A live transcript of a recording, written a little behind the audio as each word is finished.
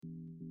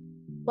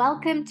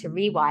Welcome to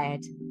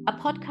Rewired, a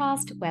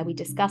podcast where we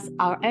discuss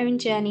our own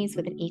journeys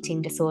with an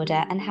eating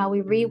disorder and how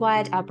we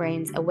rewired our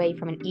brains away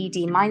from an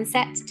ED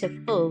mindset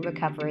to full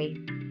recovery.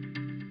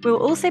 We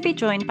will also be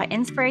joined by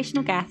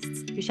inspirational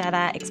guests who share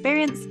their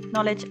experience,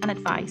 knowledge, and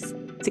advice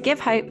to give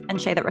hope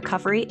and show that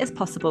recovery is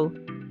possible.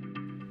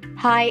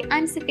 Hi,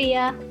 I'm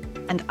Sophia.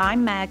 And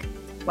I'm Meg.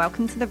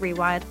 Welcome to the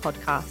Rewired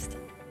podcast.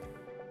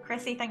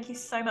 Chrissy, thank you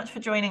so much for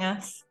joining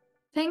us.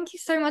 Thank you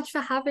so much for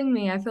having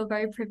me. I feel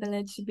very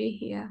privileged to be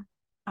here.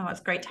 Oh,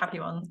 it's great to have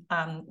you on.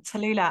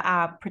 Tallulah,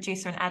 our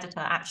producer and editor,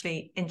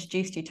 actually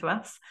introduced you to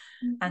us,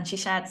 and she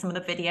shared some of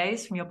the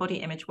videos from your body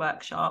image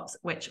workshops,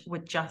 which were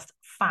just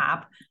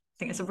fab. I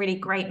think it's a really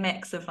great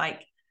mix of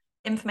like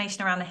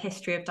information around the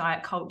history of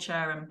diet culture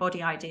and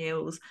body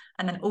ideals,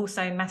 and then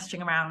also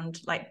messaging around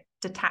like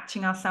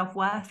detaching our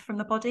self-worth from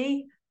the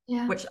body,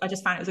 which I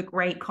just found it was a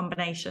great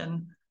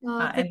combination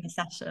in the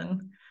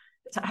session.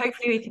 So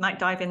hopefully we can like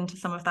dive into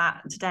some of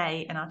that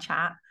today in our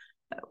chat.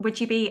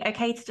 Would you be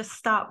okay to just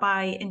start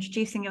by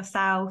introducing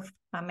yourself,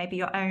 maybe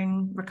your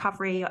own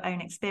recovery, your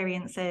own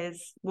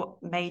experiences,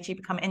 what made you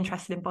become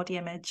interested in body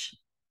image?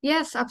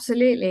 Yes,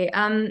 absolutely.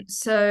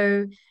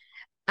 So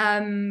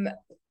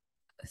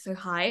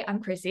hi,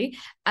 I'm Chrissy.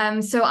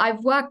 So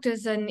I've worked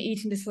as an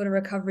eating disorder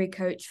recovery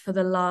coach for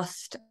the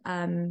last,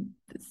 I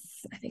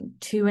think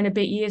 2 and a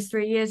bit years,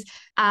 3 years.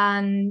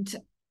 And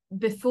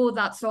before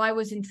that, so I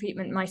was in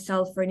treatment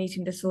myself for an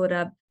eating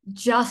disorder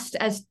just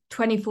as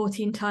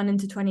 2014 turned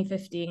into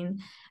 2015.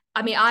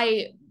 I mean,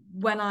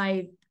 when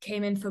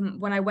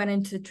I went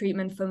into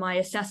treatment for my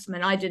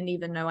assessment, I didn't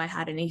even know I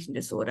had an eating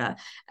disorder.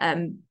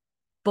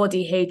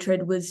 Body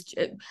hatred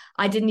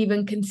I didn't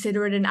even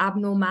consider it an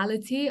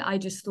abnormality. I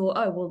just thought,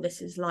 oh, well,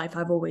 this is life.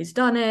 I've always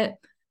done it.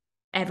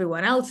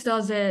 Everyone else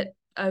does it.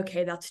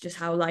 Okay, that's just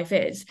how life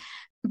is.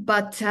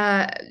 But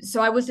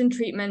so I was in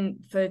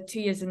treatment for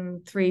 2 years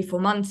and 3-4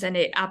 months, and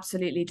it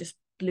absolutely just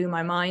blew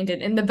my mind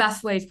in the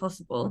best ways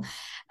possible.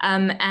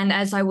 And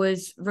as I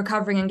was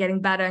recovering and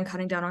getting better and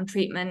cutting down on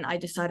treatment, I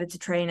decided to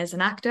train as an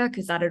actor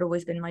because that had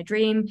always been my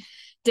dream.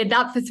 Did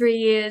that for 3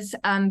 years.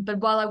 But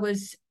while I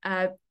was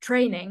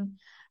training,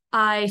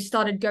 I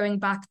started going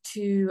back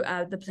to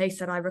the place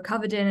that I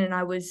recovered in, and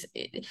I was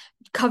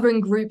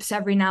covering groups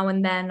every now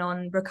and then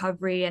on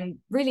recovery and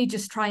really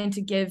just trying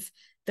to give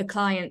the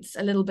clients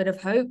a little bit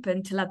of hope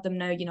and to let them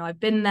know, I've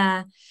been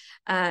there.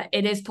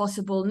 It is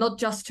possible not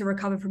just to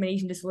recover from an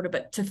eating disorder,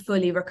 but to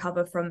fully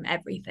recover from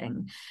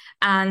everything.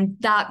 And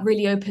that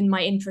really opened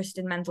my interest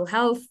in mental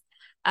health.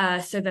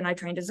 So then I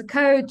trained as a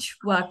coach,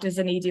 worked as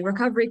an ED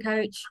recovery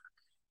coach.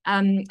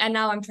 And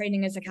now I'm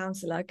training as a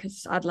counselor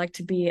because I'd like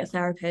to be a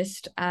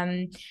therapist.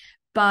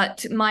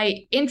 But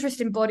my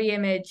interest in body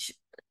image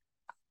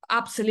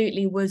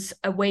absolutely was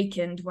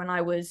awakened when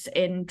I was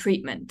in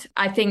treatment.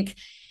 I think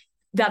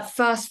that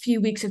first few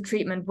weeks of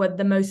treatment were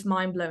the most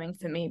mind-blowing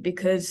for me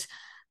because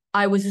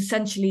I was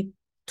essentially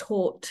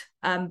taught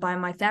by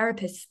my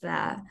therapist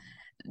there.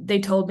 They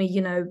told me,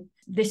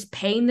 this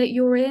pain that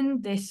you're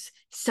in, this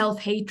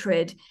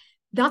self-hatred,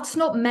 that's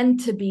not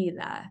meant to be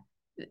there.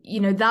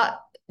 That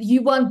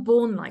you weren't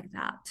born like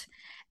that.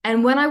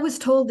 And when I was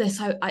told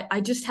this,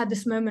 I just had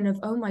this moment of,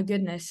 oh my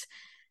goodness,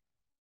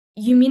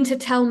 you mean to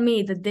tell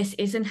me that this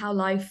isn't how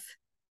life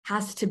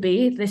has to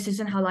be? This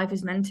isn't how life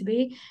is meant to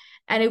be?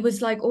 And it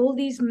was like all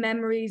these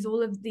memories,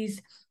 all of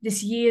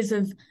this years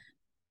of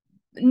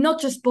not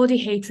just body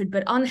hatred,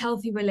 but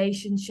unhealthy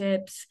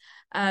relationships,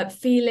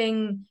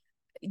 feeling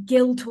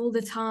guilt all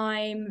the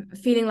time,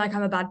 feeling like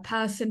I'm a bad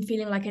person,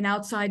 feeling like an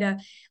outsider,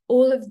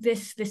 all of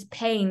this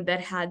pain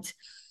that had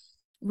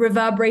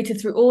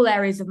reverberated through all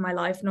areas of my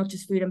life, not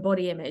just food and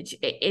body image.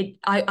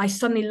 I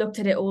suddenly looked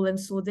at it all and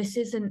saw this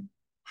isn't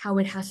how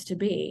it has to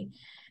be.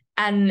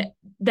 And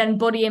then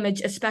body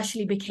image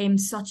especially became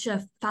such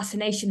a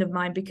fascination of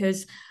mine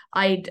because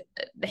I'd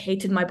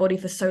hated my body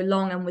for so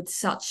long and with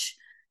such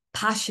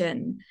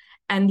passion,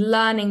 and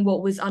learning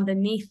what was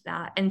underneath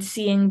that and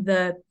seeing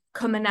the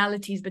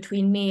commonalities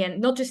between me and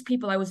not just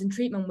people I was in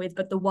treatment with,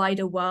 but the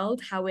wider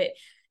world, how it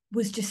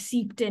was just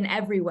seeped in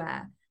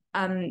everywhere.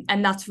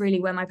 And that's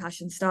really where my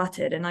passion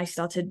started. And I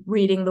started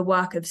reading the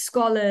work of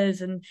scholars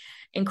and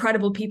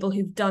incredible people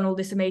who've done all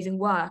this amazing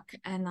work.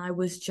 And I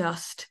was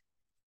just,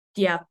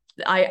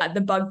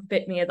 the bug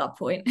bit me at that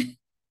point.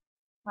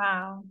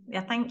 Wow.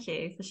 Yeah, thank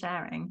you for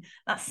sharing.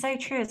 That's so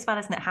true as well,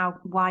 isn't it? How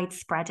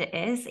widespread it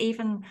is.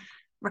 Even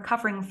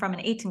recovering from an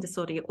eating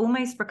disorder, you're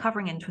almost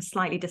recovering into a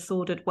slightly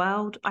disordered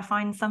world. I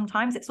find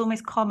sometimes it's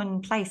almost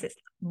commonplace. It's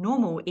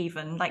normal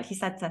even, like you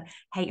said, to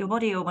hate your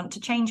body or want to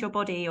change your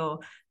body or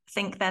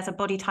think there's a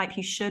body type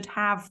you should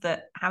have,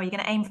 that how are you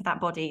going to aim for that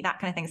body, that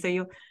kind of thing. So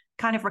you're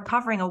kind of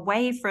recovering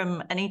away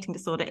from an eating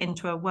disorder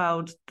into a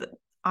world that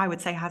I would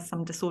say has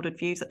some disordered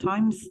views at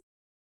times.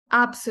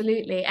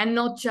 Absolutely. And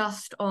not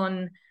just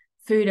on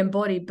food and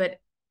body, but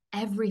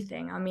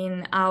everything. I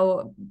mean,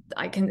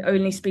 I can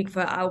only speak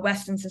for our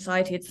Western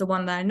society. It's the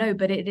one that I know,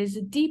 but it is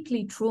a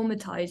deeply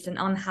traumatized and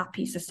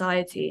unhappy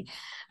society.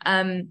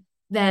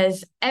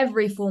 There's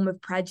every form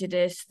of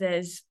prejudice.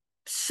 There's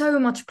so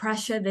much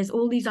pressure. There's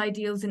all these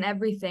ideals and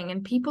everything,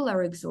 and people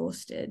are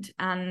exhausted.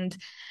 And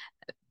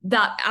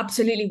that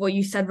absolutely what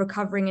you said,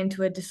 recovering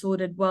into a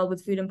disordered world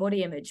with food and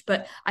body image.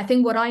 But I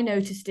think what I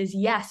noticed is,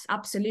 yes,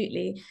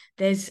 absolutely,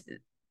 there's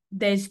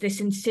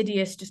this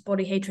insidious just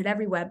body hatred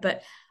everywhere,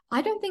 but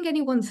I don't think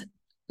anyone's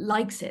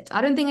likes it.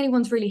 I don't think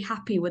anyone's really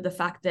happy with the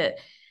fact that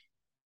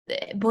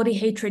body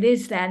hatred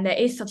is there and there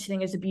is such a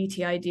thing as a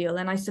beauty ideal.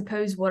 And I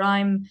suppose what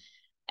I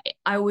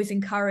always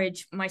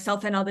encourage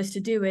myself and others to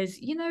do is,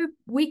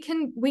 we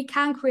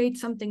can create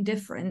something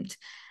different,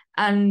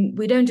 and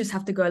we don't just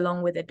have to go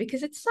along with it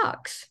because it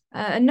sucks.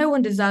 And no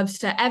one deserves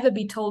to ever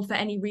be told for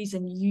any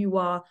reason you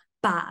are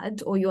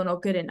bad or you're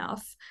not good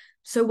enough.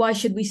 So why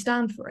should we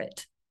stand for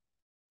it?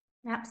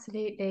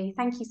 Absolutely.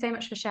 Thank you so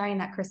much for sharing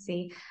that,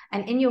 Chrissy.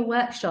 And in your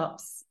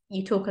workshops,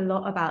 you talk a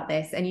lot about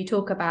this, and you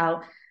talk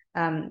about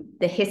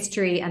the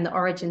history and the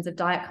origins of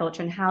diet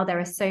culture and how there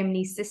are so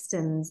many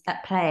systems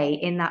at play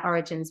in that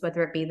origins,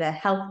 whether it be the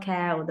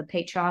healthcare or the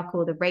patriarchal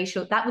or the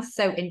racial. That was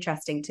so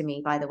interesting to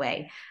me, by the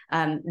way,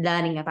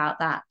 learning about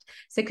that.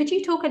 So could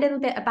you talk a little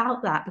bit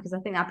about that? Because I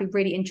think that'd be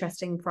really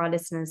interesting for our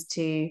listeners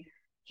to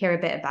hear a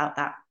bit about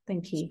that.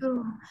 Thank you.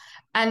 Sure.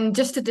 And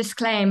just to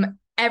disclaim,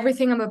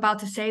 everything I'm about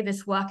to say,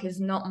 this work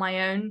is not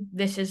my own.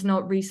 This is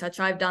not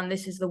research I've done.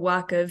 This is the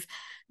work of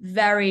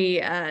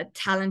very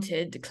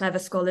talented, clever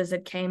scholars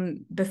that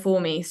came before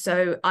me.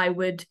 So I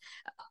would,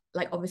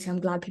 obviously I'm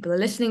glad people are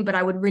listening, but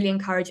I would really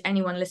encourage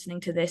anyone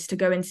listening to this to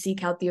go and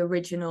seek out the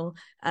original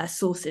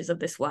sources of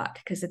this work,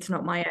 because it's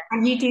not my own.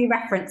 And you do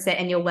reference it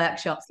in your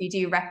workshops. You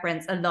do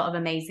reference a lot of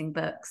amazing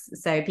books,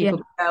 so people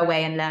can go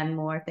away and learn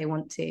more if they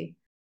want to.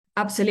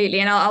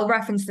 Absolutely. And I'll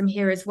reference them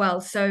here as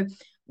well. So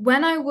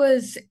when I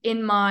was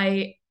in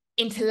my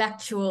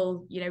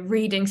intellectual,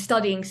 reading,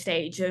 studying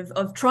stage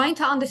of trying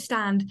to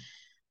understand,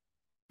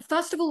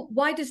 first of all,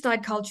 why does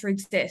diet culture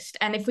exist?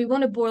 And if we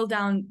want to boil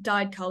down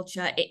diet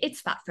culture,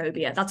 it's fat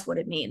phobia. That's what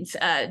it means.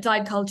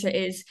 Diet culture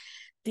is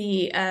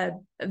the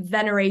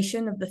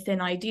veneration of the thin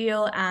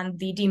ideal and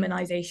the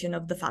demonization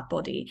of the fat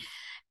body.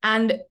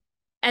 And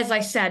as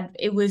I said,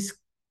 it was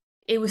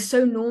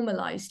so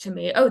normalized to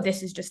me. Oh,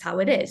 this is just how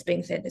it is.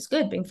 Being thin is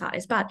good, being fat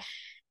is bad.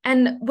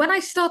 And when I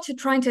started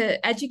trying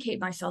to educate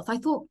myself, I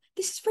thought,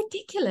 this is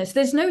ridiculous.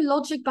 There's no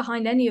logic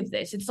behind any of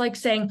this. It's like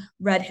saying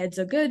redheads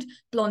are good,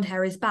 blonde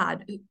hair is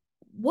bad.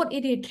 What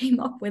idiot came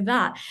up with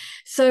that?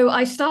 So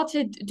I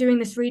started doing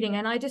this reading,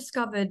 and I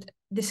discovered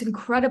this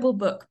incredible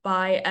book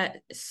by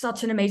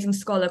such an amazing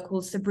scholar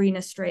called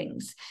Sabrina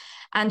Strings.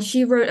 And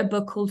she wrote a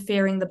book called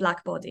Fearing the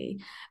Black Body.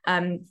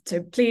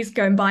 So please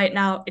go and buy it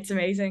now. It's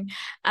amazing.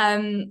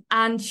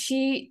 And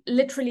she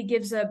literally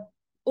gives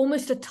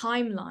almost a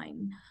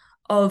timeline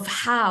of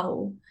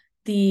how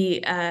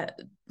the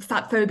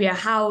fat phobia,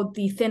 how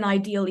the thin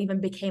ideal even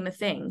became a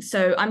thing.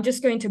 So I'm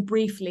just going to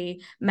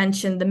briefly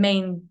mention the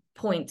main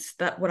points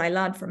what I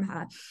learned from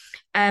her.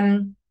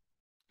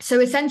 So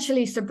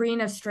essentially,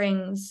 Sabrina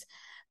Strings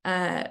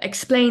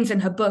explains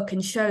in her book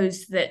and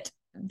shows that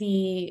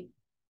the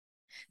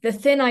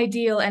thin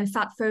ideal and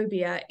fat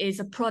phobia is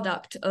a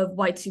product of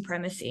white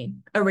supremacy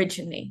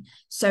originally.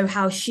 So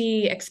how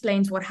she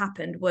explains what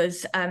happened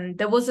was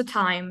there was a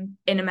time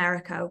in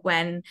America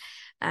when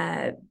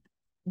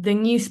the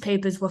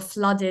newspapers were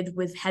flooded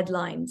with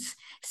headlines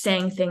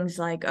saying things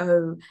like,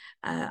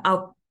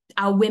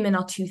 our women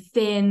are too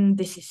thin.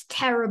 This is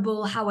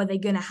terrible. How are they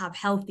going to have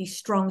healthy,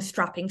 strong,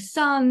 strapping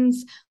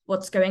sons?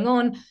 What's going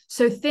on?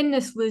 So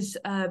thinness was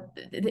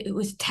it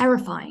was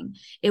terrifying.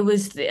 It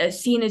was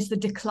seen as the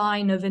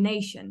decline of a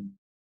nation.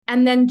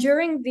 And then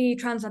during the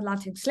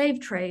transatlantic slave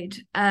trade,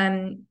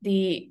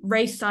 the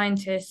race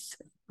scientists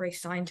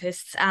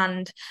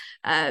and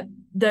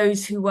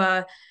those who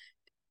were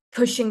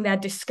pushing their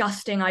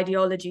disgusting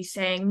ideology,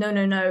 saying,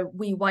 no,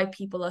 we white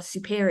people are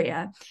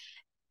superior,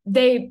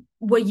 they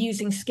were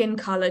using skin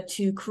color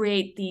to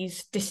create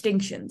these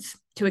distinctions,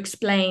 to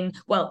explain,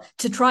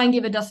 to try and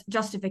give a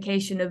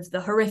justification of the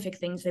horrific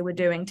things they were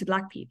doing to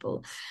Black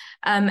people.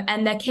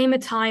 And there came a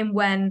time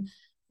when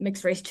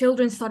mixed race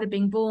children started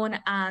being born,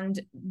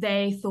 and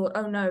they thought,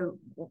 oh no,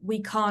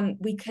 we can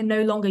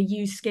no longer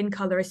use skin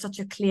color as such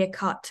a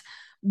clear-cut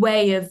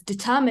way of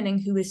determining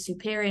who is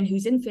superior and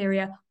who's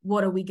inferior.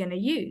 What are we going to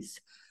use?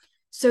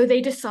 So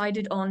they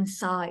decided on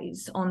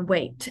size, on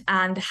weight,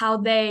 and how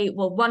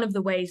one of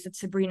the ways that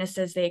Sabrina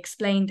says they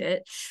explained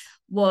it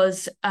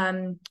was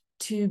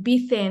to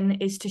be thin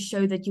is to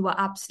show that you are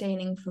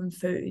abstaining from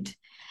food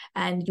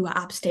and you are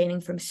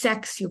abstaining from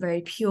sex, you're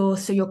very pure,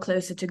 so you're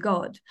closer to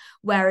God.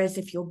 Whereas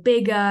if you're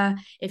bigger,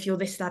 if you're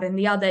this, that, and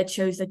the other, it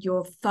shows that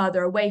you're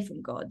further away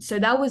from God. So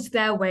that was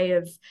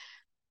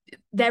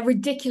their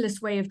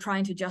ridiculous way of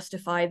trying to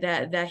justify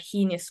their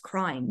heinous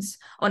crimes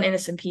on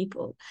innocent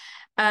people.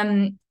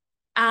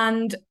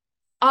 And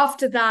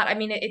after that, I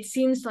mean, it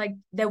seems like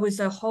there was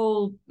a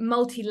whole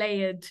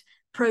multi-layered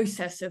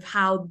process of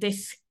how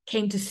this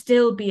came to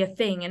still be a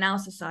thing in our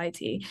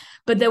society.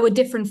 But there were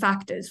different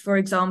factors. For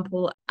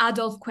example,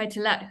 Adolphe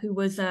Quetelet, who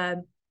was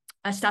a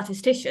a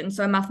statistician,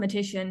 so a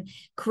mathematician,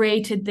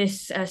 created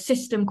this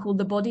system called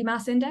the body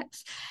mass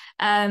index,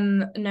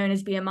 known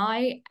as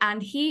BMI.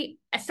 And he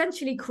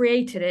essentially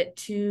created it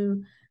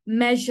to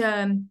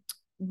measure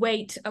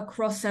weight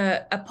across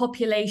a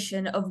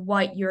population of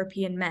white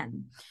European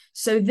men.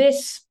 So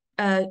this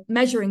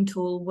measuring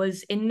tool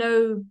was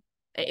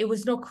it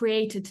was not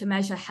created to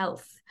measure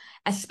health,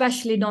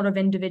 especially not of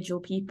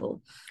individual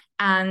people.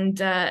 And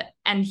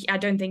I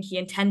don't think he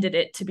intended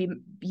it to be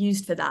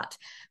used for that.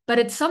 But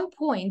at some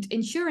point,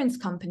 insurance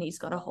companies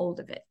got a hold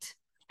of it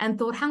and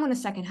thought, hang on a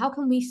second, how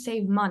can we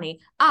save money?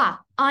 I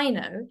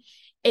know.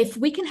 If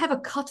we can have a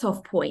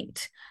cutoff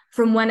point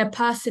from when a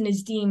person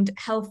is deemed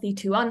healthy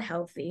to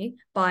unhealthy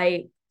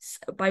by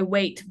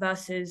weight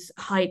versus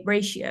height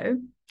ratio,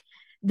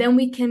 then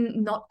we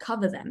can not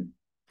cover them,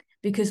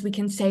 because we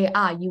can say,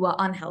 you are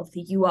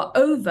unhealthy, you are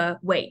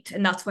overweight.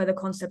 And that's where the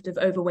concept of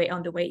overweight,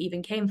 underweight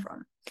even came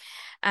from.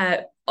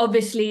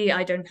 Obviously,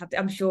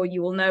 I'm sure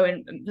you all know,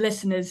 and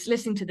listeners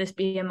listening to this,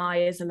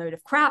 BMI is a load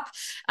of crap.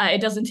 It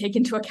doesn't take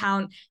into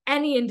account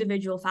any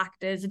individual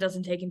factors. It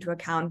doesn't take into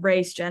account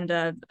race,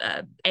 gender,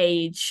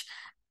 age,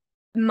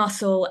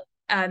 muscle.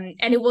 And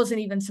it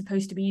wasn't even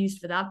supposed to be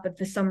used for that, but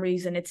for some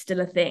reason it's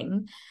still a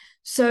thing.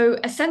 So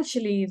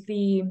essentially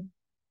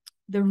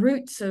the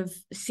roots of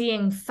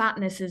seeing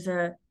fatness as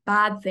a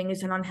bad thing,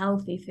 as an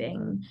unhealthy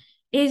thing,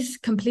 is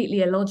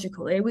completely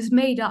illogical. It was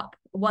made up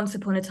once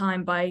upon a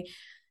time by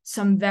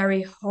some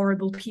very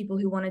horrible people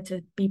who wanted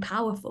to be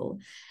powerful.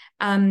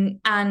 And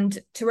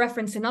to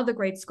reference another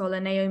great scholar,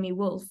 Naomi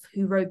Wolf,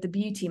 who wrote The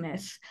Beauty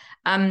Myth,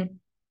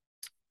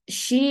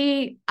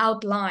 she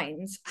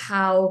outlines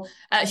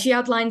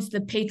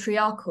the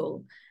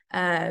patriarchal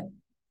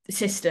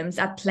systems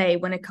at play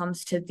when it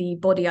comes to the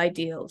body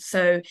ideal.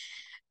 So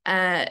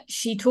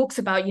she talks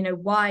about,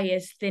 why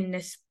is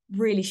thinness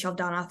really shoved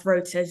down our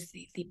throats as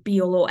the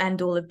be-all or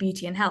end-all of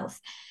beauty and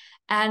health.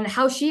 And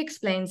how she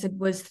explains it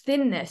was,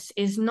 thinness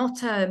is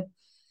not an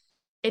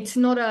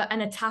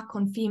attack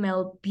on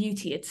female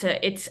beauty.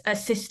 It's a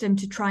system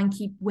to try and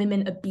keep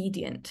women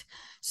obedient.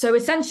 So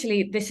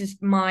essentially, this is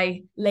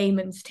my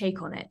layman's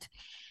take on it.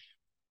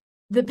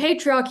 The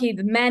patriarchy,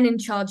 the men in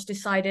charge,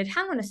 decided,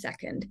 hang on a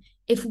second,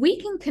 if we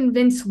can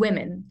convince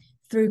women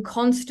through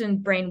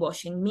constant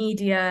brainwashing,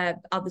 media,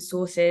 other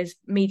sources,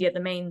 media,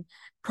 the main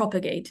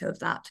propagator of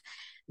that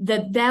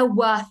their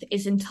worth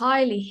is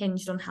entirely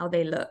hinged on how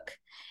they look.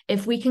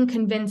 If we can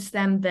convince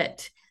them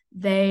that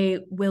they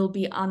will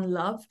be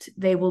unloved,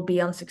 they will be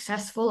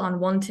unsuccessful,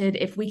 unwanted,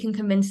 if we can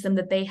convince them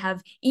that they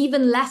have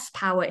even less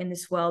power in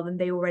this world than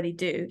they already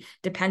do,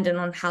 dependent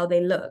on how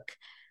they look,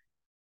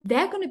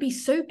 they're going to be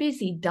so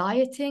busy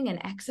dieting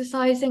and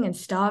exercising and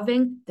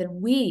starving that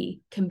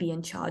we can be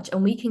in charge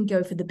and we can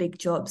go for the big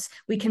jobs.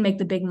 We can make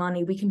the big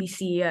money. We can be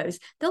CEOs.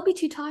 They'll be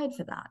too tired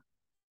for that.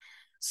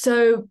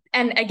 So,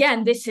 and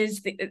again,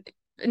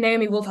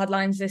 Naomi Wolf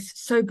outlines this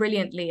so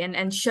brilliantly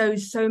and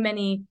shows so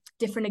many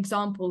different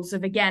examples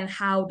of, again,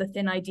 how the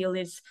thin ideal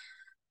is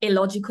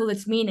illogical,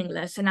 it's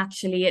meaningless, and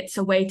actually it's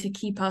a way to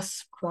keep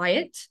us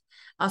quiet,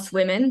 us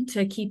women,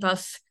 to keep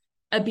us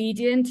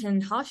obedient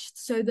and hushed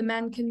so the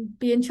men can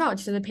be in charge,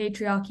 so the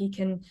patriarchy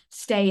can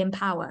stay in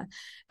power.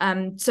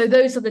 So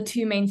those are the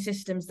two main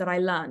systems that I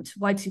learned,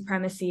 white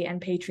supremacy and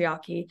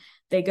patriarchy.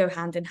 They go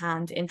hand in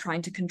hand in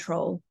trying to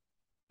control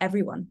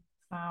everyone.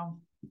 Wow.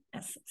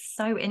 It's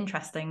so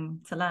interesting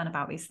to learn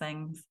about these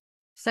things.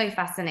 So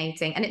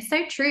fascinating. And it's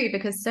so true,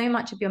 because so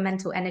much of your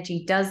mental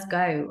energy does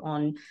go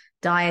on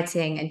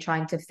dieting and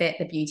trying to fit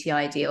the beauty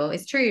ideal.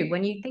 It's true.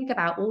 When you think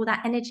about all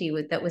that energy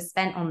that was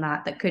spent on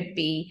that could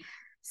be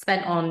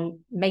spent on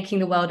making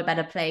the world a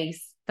better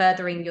place,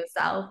 furthering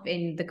yourself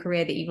in the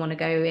career that you want to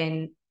go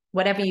in,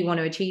 whatever you want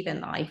to achieve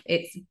in life,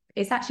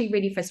 it's actually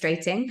really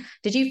frustrating.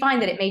 Did you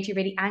find that it made you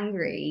really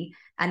angry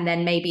and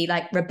then maybe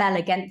like rebel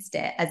against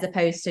it as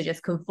opposed to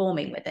just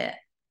conforming with it?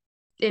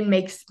 It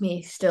makes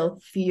me still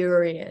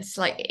furious.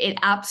 Like, it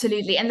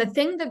absolutely. And the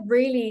thing that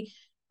really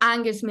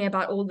angers me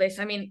about all this,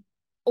 I mean,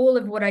 all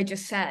of what I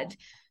just said,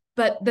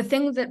 but the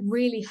thing that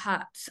really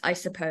hurts, I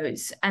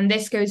suppose, and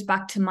this goes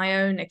back to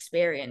my own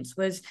experience,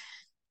 was,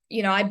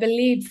 I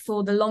believed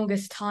for the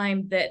longest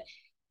time that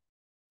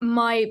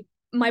my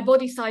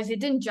body size,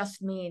 it didn't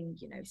just mean,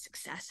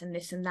 success and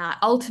this and that.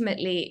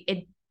 Ultimately,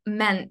 it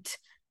meant,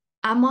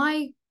 am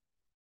I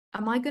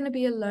going to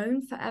be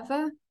alone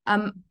forever?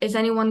 Is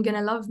anyone going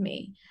to love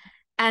me?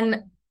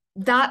 And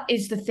that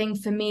is the thing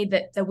for me,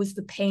 that there was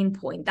the pain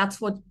point.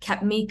 That's what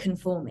kept me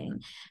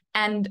conforming.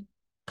 And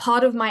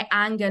part of my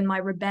anger and my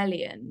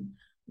rebellion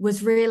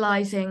was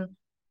realizing,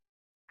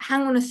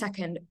 hang on a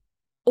second,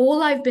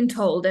 all I've been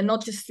told, and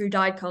not just through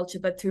diet culture,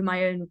 but through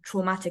my own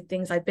traumatic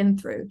things I've been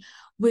through,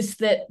 was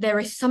that there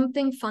is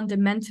something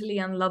fundamentally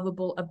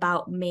unlovable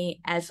about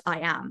me as I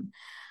am.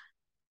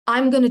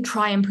 I'm going to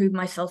try and prove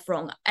myself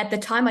wrong. At the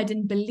time, I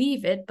didn't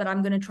believe it, but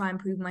I'm going to try and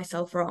prove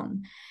myself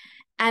wrong.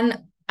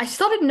 And I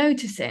started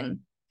noticing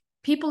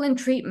people in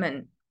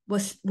treatment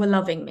were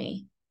loving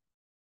me.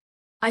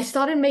 I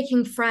started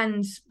making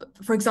friends.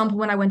 For example,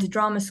 when I went to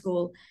drama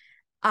school,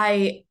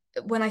 I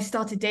when I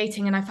started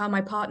dating and I found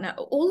my partner,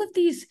 all of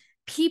these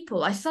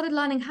people, I started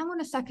learning, hang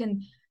on a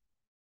second,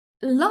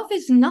 love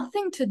is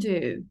nothing to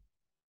do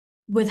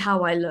with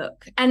how I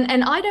look.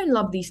 And I don't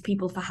love these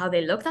people for how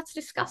they look. That's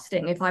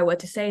disgusting if I were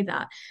to say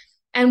that.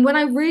 And when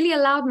I really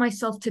allowed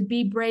myself to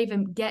be brave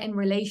and get in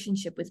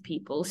relationship with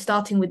people,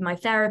 starting with my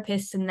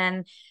therapist and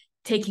then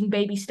taking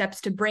baby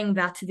steps to bring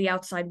that to the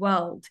outside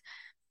world,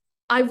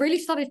 I really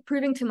started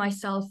proving to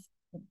myself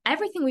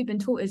everything we've been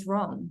taught is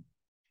wrong.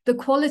 The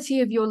quality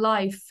of your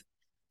life,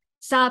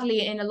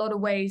 sadly, in a lot of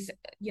ways,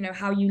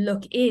 how you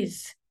look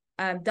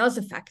does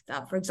affect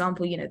that. For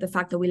example, the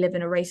fact that we live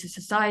in a racist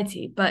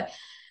society, but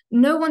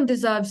no one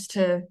deserves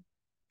to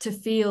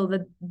feel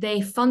that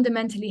they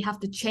fundamentally have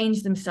to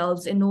change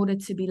themselves in order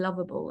to be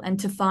lovable and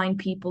to find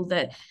people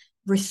that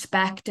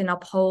respect and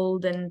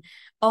uphold and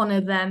honor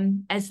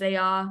them as they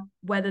are,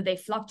 whether they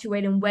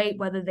fluctuate in weight,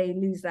 whether they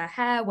lose their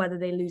hair, whether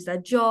they lose their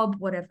job,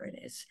 whatever it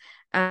is.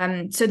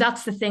 So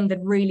that's the thing that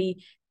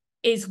really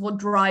is what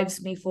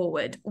drives me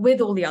forward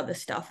with all the other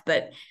stuff.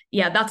 But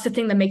yeah, that's the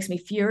thing that makes me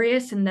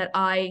furious and that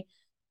I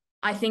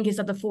think is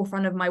at the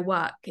forefront of my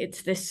work.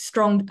 It's this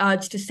strong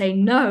urge to say,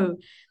 no,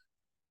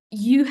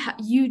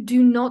 you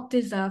do not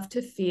deserve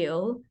to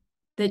feel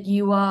that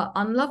you are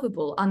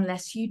unlovable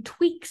unless you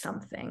tweak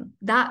something.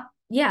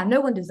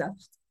 No one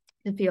deserves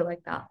to feel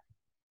like that.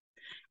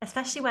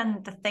 Especially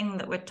when the thing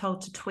that we're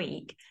told to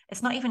tweak,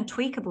 it's not even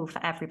tweakable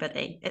for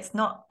everybody. It's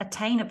not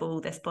attainable,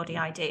 this body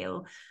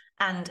ideal.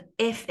 And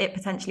if it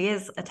potentially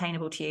is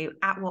attainable to you,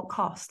 at what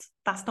cost?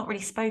 That's not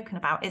really spoken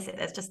about, is it?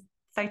 There's just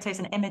photos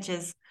and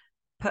images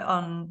put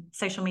on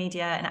social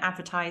media and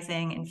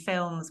advertising and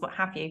films, what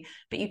have you,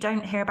 but you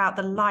don't hear about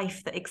the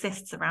life that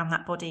exists around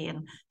that body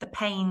and the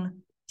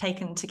pain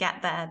taken to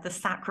get there, the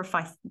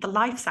sacrifice, the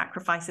life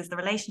sacrifices, the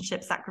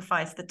relationship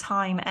sacrifice, the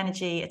time,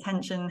 energy,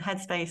 attention,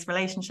 headspace,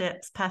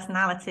 relationships,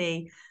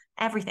 personality,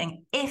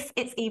 everything, if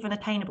it's even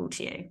attainable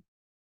to you.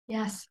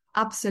 Yes,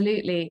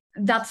 absolutely.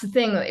 That's the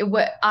thing.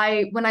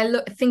 When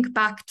I think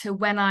back to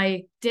when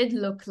I did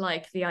look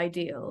like the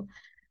ideal,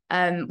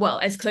 well,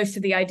 as close to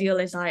the ideal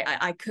as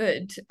I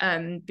could,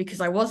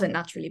 because I wasn't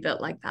naturally built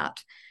like that.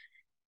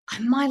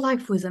 My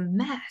life was a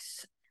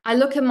mess. I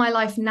look at my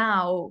life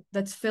now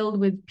that's filled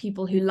with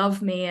people who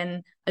love me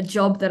and a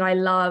job that I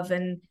love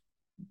and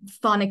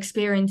fun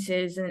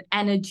experiences and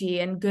energy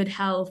and good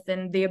health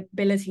and the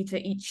ability to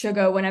eat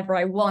sugar whenever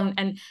I want.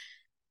 And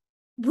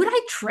would I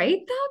trade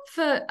that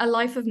for a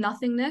life of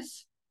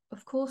nothingness?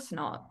 Of course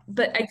not.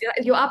 But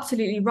you're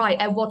absolutely right.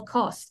 At what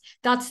cost?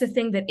 That's the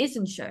thing that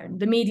isn't shown.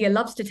 The media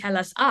loves to tell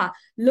us,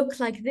 look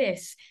like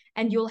this,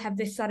 and you'll have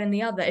this, that, and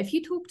the other. If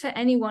you talk to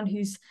anyone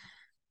who's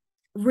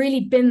really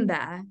been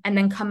there and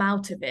then come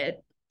out of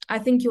it, I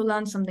think you'll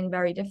learn something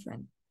very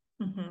different.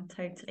 Mm-hmm,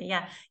 totally.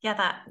 Yeah.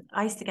 That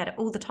I used to get it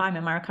all the time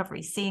in my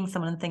recovery, seeing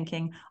someone and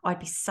thinking, oh, I'd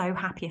be so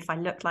happy if I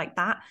looked like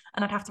that.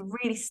 And I'd have to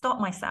really stop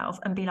myself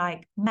and be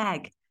like,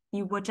 Meg,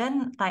 you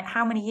wouldn't. Like,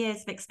 how many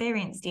years of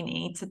experience do you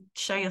need to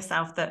show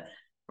yourself that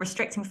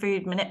restricting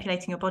food,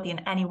 manipulating your body in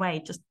any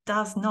way just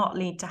does not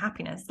lead to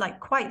happiness? Like,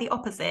 quite the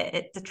opposite.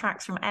 It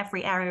detracts from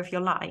every area of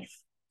your life.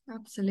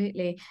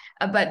 Absolutely.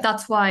 But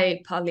that's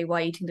partly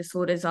why eating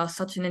disorders are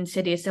such an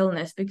insidious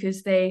illness,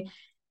 because they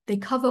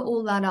cover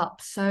all that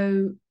up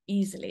so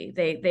easily.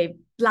 They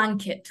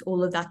blanket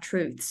all of that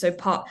truth. So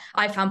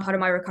I found part of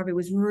my recovery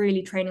was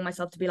really training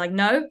myself to be like,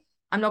 no,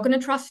 I'm not going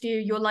to trust you.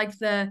 You're like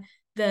the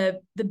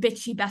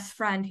bitchy best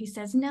friend who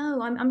says,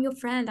 no, I'm your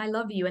friend, I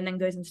love you, and then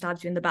goes and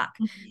stabs you in the back.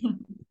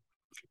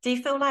 Do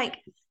you feel like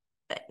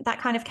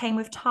that kind of came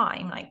with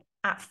time? Like,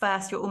 at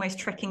first you're almost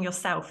tricking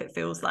yourself, it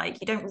feels like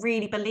you don't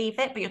really believe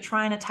it, but you're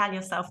trying to tell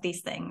yourself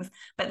these things.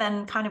 But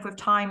then kind of with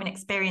time and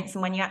experience,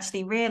 and when you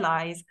actually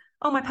realize,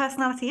 oh, my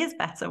personality is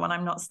better when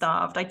I'm not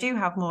starved, I do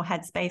have more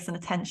headspace and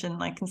attention,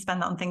 I can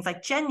spend that on things I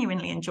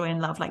genuinely enjoy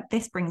and love, like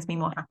this brings me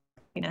more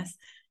happiness.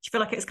 Do you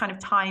feel like it was kind of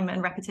time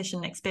and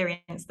repetition and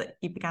experience that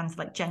you began to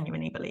like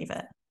genuinely believe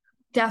it?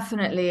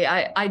 Definitely.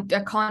 I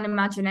can't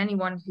imagine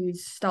anyone who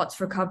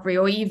starts recovery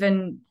or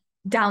even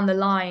down the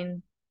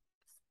line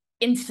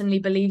instantly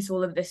believes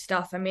all of this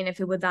stuff. I mean, if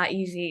it were that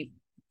easy,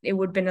 it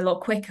would have been a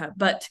lot quicker.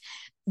 But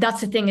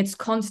that's the thing. It's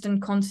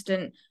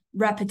constant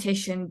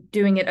repetition,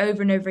 doing it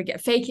over and over again.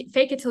 Fake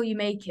it till you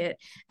make it.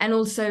 And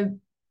also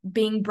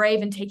being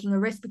brave and taking a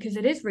risk, because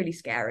it is really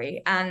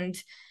scary. And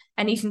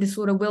an eating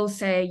disorder will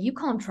say, you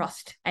can't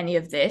trust any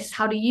of this.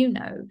 How do you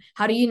know?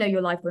 How do you know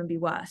your life won't be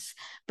worse?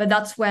 But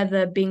that's where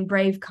the being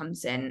brave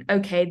comes in.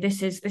 Okay,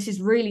 this is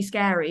really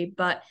scary,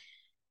 but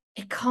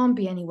it can't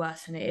be any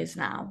worse than it is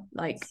now.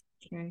 Like,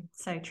 true,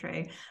 so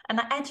true. And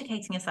that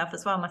educating yourself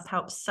as well must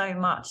help so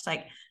much.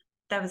 Like,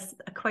 there was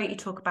a quote you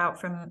talk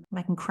about from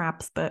Megan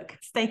Crabb's book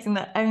stating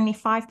that only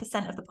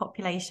 5% of the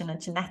population are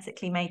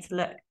genetically made to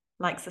look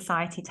like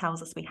society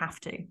tells us we have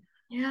to.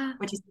 Yeah.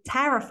 Which is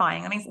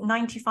terrifying. I mean,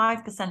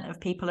 95% of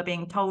people are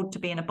being told to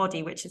be in a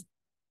body which is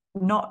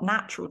not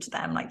natural to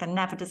them. Like, they're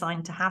never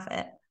designed to have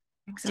it.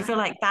 Exactly. Do you feel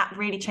like that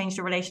really changed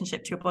your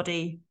relationship to your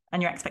body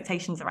and your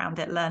expectations around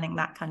it, learning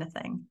that kind of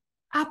thing?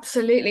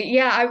 Absolutely.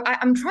 Yeah,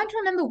 I'm trying to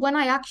remember when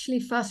I actually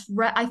first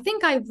read. I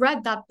think I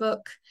read that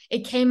book.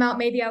 It came out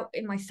maybe out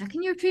in my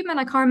second year of treatment.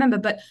 I can't remember.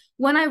 But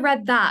when I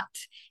read that,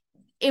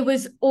 it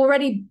was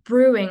already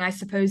brewing, I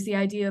suppose, the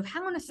idea of,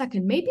 hang on a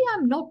second, maybe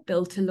I'm not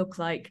built to look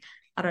like,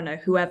 I don't know,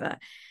 whoever.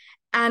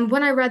 And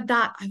when I read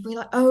that, I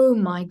realized, oh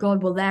my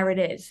God, well, there it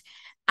is.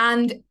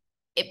 And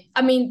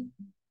I mean,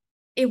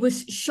 it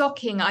was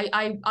shocking.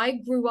 I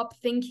grew up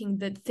thinking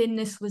that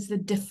thinness was the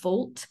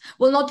default.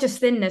 Well, not just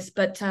thinness,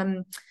 but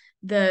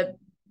the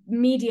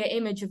media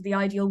image of the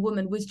ideal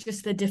woman was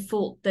just the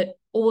default that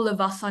all of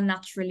us are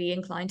naturally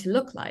inclined to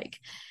look like.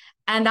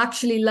 And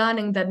actually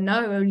learning that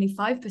no, only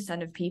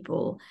 5% of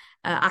people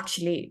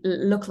actually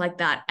look like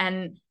that.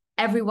 And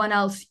everyone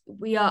else,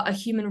 we are a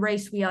human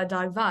race, we are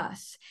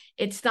diverse.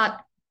 It's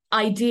that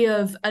idea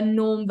of a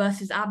norm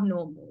versus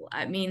abnormal.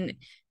 I mean,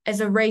 as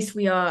a race,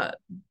 we are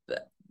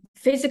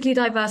physically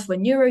diverse, we're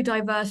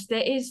neurodiverse.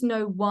 There is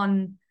no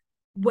one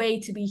way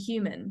to be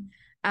human.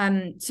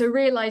 So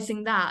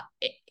realizing that,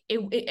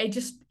 it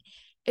just,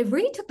 it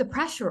really took the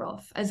pressure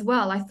off as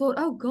well. I thought,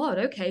 oh God,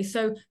 okay,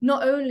 so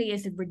not only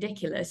is it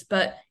ridiculous,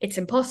 but it's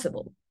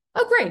impossible.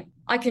 Oh great,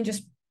 I can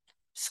just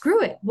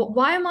screw it.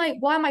 Why am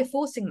I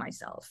forcing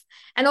myself?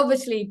 And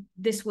obviously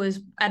this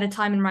was at a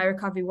time in my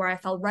recovery where I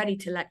felt ready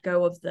to let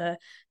go of the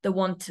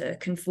want to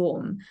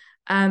conform.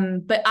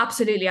 But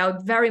absolutely, I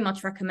would very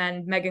much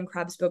recommend Megan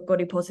Crabb's book,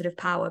 Body Positive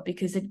Power,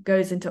 because it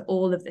goes into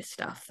all of this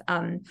stuff.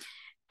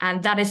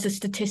 And that is the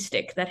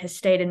statistic that has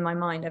stayed in my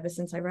mind ever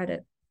since I read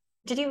it.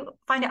 Did you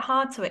find it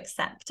hard to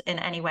accept in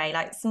any way?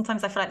 Like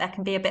sometimes I feel like there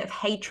can be a bit of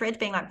hatred,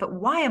 being like, but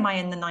why am I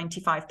in the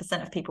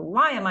 95% of people?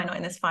 Why am I not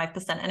in this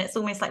 5%? And it's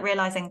almost like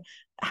realizing,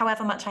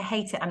 however much I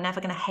hate it, I'm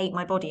never going to hate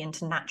my body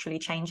into naturally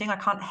changing. I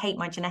can't hate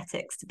my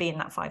genetics to be in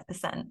that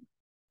 5%.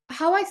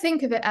 How I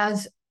think of it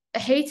as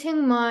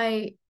hating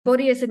my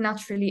body as it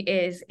naturally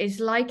is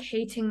like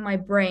hating my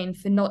brain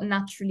for not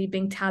naturally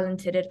being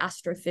talented at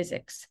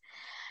astrophysics.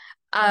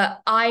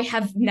 I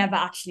have never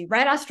actually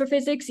read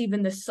astrophysics.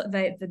 Even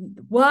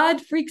the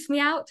word freaks me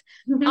out.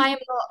 I am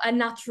not a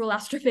natural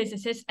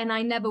astrophysicist, and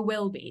I never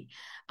will be.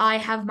 I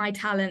have my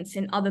talents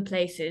in other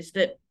places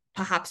that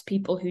perhaps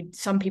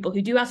some people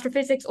who do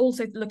astrophysics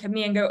also look at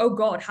me and go, "Oh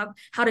God,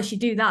 how does she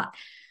do that?"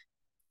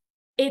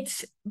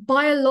 It's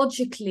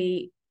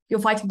biologically, you're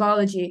fighting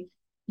biology.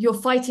 You're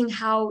fighting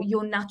how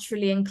you're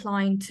naturally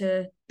inclined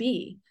to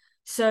be.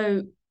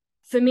 So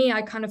for me,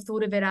 I kind of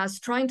thought of it as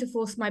trying to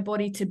force my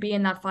body to be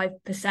in that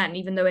 5%,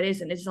 even though it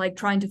isn't. It's like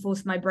trying to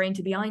force my brain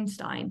to be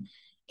Einstein.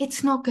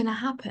 It's not going to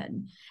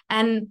happen.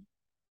 And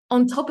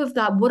on top of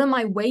that, what am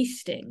I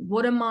wasting?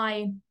 What am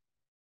I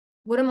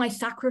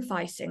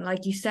sacrificing,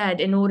 like you said,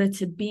 in order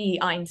to be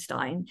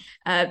Einstein?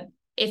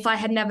 If I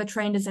had never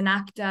trained as an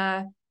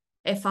actor,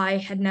 if I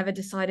had never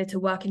decided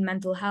to work in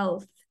mental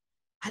health,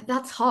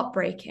 that's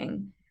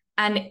heartbreaking.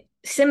 And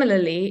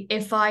similarly,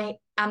 if I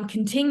am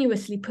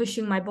continuously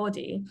pushing my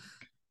body,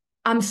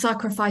 I'm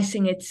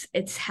sacrificing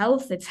its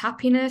health, its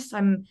happiness.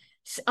 I'm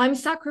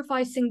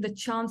sacrificing the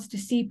chance to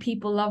see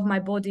people love my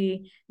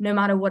body no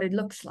matter what it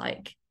looks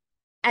like.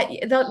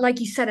 Like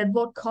you said, at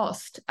what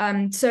cost?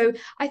 So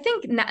I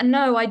think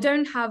no, I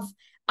don't have.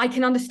 I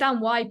can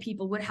understand why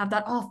people would have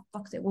that. Oh,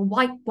 fuck it. Well,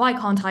 why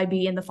can't I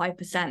be in the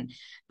 5%?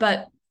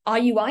 But are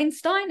you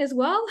Einstein as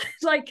well?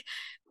 Like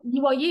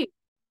you are you.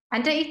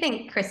 And don't you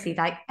think, Chrissy,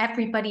 like they're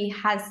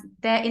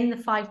in the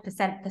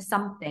 5% for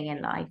something in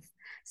life.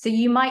 So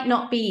you might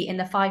not be in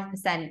the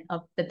 5%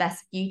 of the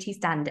best beauty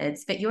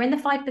standards, but you're in the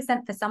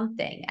 5% for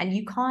something. And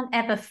you can't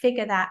ever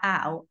figure that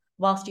out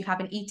whilst you have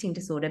an eating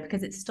disorder,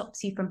 because it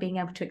stops you from being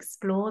able to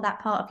explore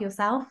that part of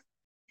yourself.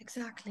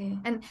 Exactly.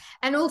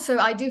 And also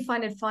I do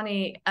find it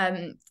funny,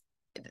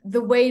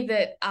 the way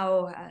that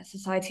our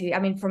society, I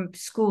mean, from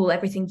school,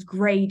 everything's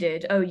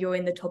graded. Oh, you're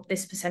in the top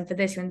this percent for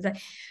this, you're in the,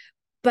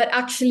 but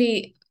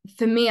actually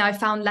for me, I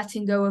found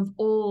letting go of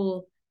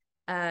all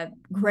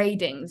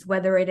gradings,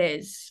 whether it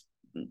is,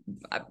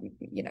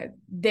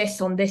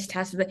 this on this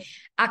test,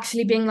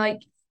 actually being like,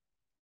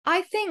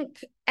 I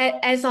think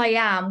as I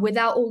am,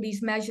 without all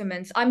these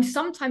measurements, I'm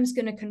sometimes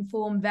going to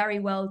conform very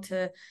well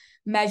to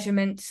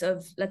measurements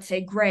of, let's say,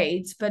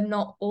 grades, but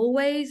not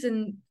always.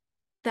 And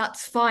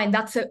that's fine.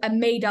 That's a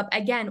made up,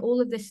 again,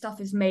 all of this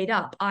stuff is made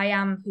up. I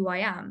am who I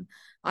am.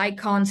 I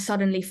can't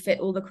suddenly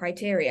fit all the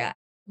criteria.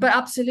 But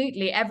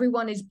absolutely,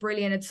 everyone is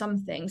brilliant at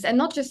some things. And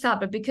not just that,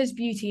 but because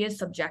beauty is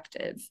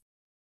subjective,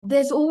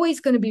 there's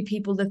always going to be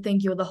people that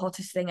think you're the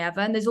hottest thing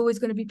ever. And there's always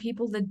going to be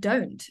people that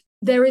don't.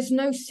 There is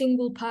no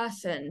single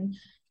person,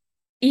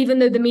 even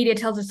though the media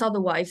tells us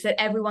otherwise,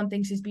 that everyone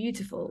thinks is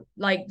beautiful.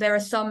 Like there are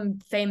some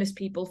famous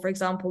people, for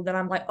example, that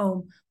I'm like,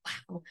 oh,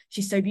 wow,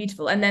 she's so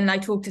beautiful. And then I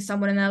talk to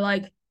someone and they're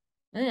like,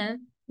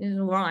 it's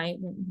all right,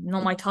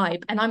 not my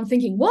type. And I'm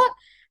thinking, what?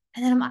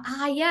 And then I'm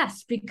like,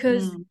 yes,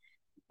 because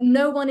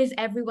no one is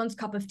everyone's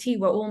cup of tea.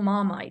 We're all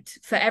Marmite.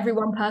 For every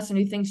one person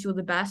who thinks you're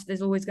the best,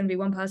 there's always going to be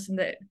one person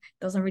that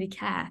doesn't really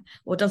care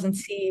or doesn't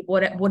see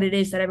what it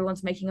is that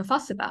everyone's making a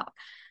fuss about.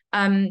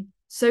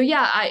 So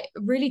yeah, I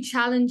really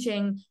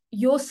challenging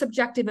your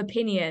subjective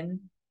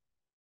opinion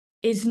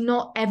is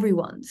not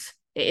everyone's.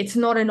 It's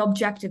not an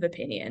objective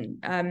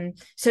opinion.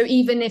 So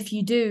even if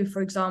you do,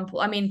 for example,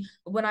 I mean,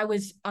 when I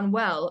was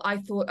unwell, I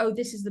thought, oh,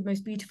 this is the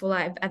most beautiful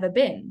I've ever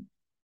been.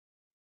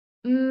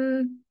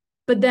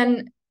 But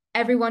then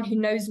everyone who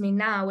knows me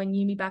now and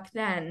knew me back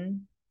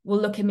then will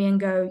look at me and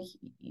go,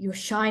 you're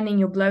shining,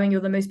 you're glowing,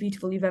 you're the most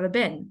beautiful you've ever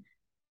been.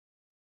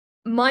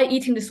 My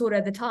eating disorder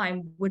at the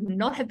time would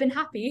not have been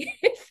happy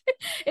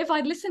if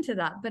I'd listened to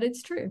that, but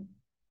it's true.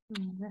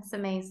 That's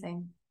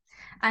amazing.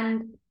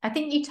 And I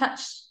think you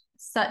touched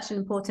such an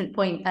important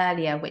point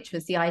earlier, which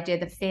was the idea,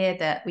 the fear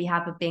that we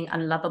have of being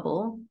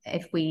unlovable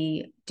if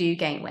we do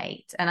gain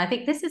weight. And I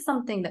think this is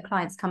something that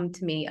clients come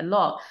to me a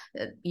lot.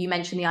 You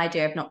mentioned the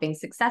idea of not being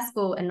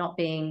successful and not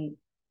being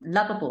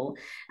lovable.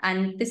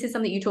 And this is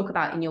something you talk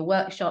about in your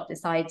workshop,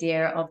 this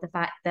idea of the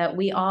fact that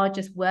we are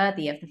just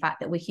worthy of the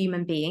fact that we're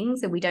human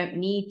beings and we don't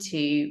need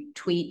to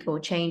tweak or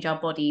change our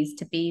bodies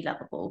to be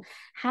lovable.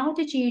 How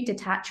did you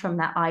detach from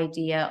that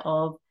idea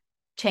of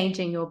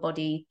changing your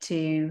body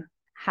to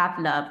have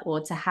love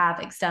or to have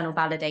external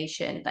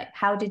validation? Like,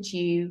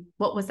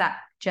 what was that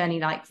journey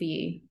like for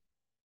you?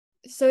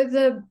 So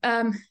the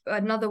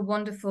another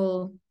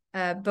wonderful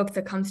book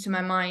that comes to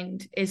my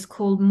mind is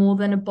called More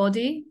Than a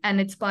Body,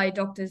 and it's by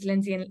doctors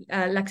Lindsay and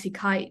Lexi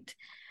Kite.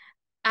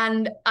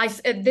 And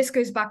this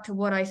goes back to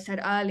what I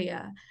said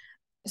earlier.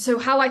 So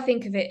how I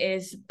think of it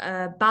is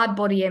bad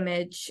body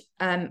image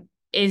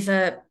is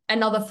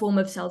another form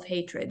of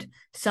self-hatred.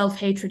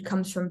 Self-hatred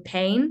comes from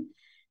pain,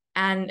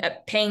 and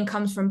pain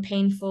comes from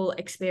painful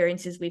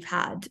experiences we've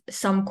had.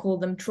 Some call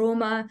them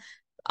trauma,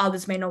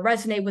 others may not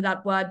resonate with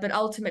that word, but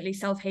ultimately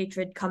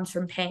self-hatred comes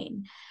from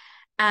pain.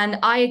 And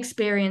I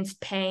experienced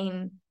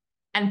pain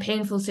and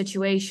painful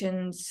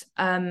situations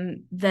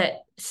that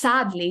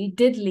sadly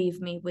did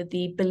leave me with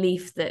the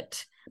belief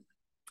that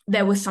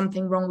there was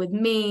something wrong with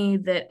me,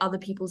 that other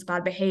people's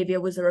bad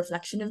behavior was a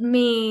reflection of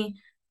me.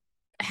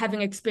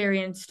 Having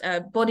experienced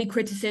body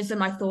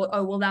criticism, I thought,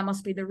 oh, well, that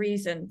must be the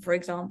reason, for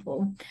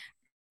example.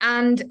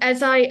 And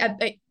as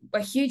a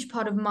huge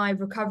part of my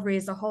recovery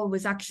as a whole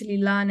was actually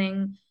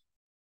learning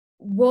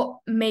what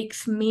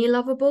makes me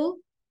lovable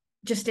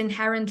just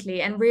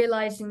inherently, and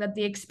realizing that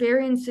the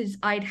experiences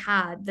I'd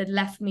had that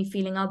left me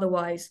feeling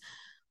otherwise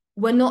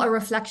were not a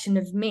reflection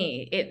of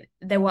me.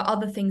 There were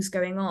other things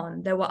going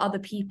on. There were other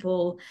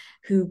people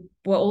who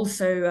were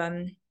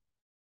also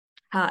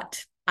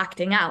hurt,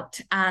 acting out.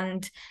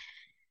 And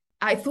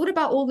I thought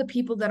about all the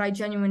people that I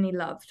genuinely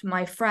loved,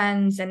 my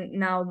friends and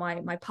now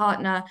my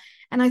partner.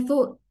 And I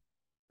thought,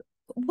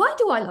 why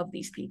do I love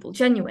these people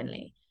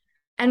genuinely?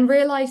 And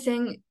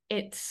realizing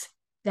it's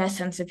their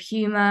sense of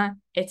humor,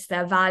 it's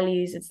their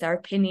values, it's their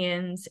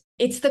opinions,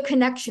 it's the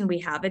connection we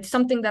have. It's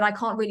something that I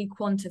can't really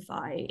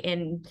quantify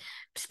in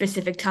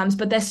specific terms,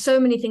 but there's so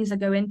many things that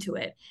go into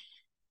it.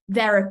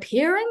 Their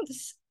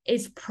appearance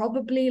is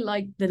probably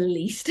like the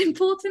least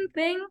important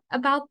thing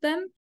about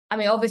them. I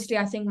mean, obviously,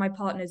 I think my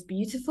partner's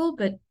beautiful,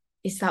 but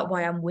is that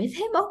why I'm with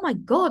him? Oh my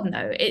God,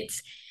 no.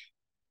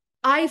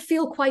 I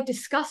feel quite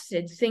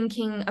disgusted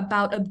thinking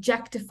about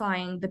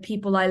objectifying the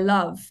people I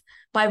love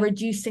by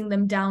reducing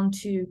them down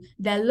to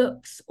their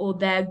looks or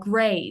their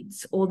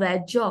grades or their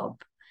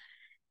job.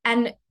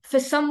 And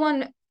for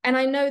someone, and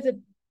I know that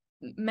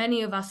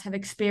many of us have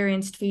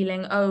experienced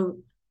feeling, oh,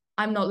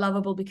 I'm not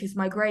lovable because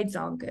my grades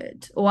aren't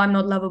good, or I'm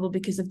not lovable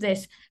because of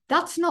this.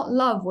 That's not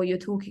love what you're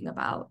talking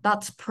about.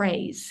 That's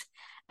praise.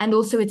 And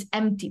also it's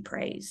empty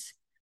praise.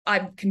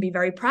 I can be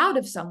very proud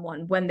of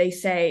someone when they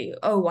say,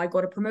 oh, I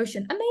got a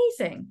promotion.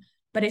 Amazing.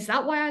 But is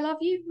that why I love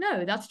you?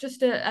 No, that's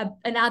just an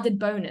added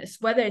bonus.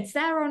 Whether it's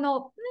there or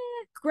not,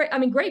 great. I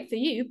mean, great for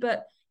you,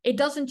 but it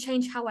doesn't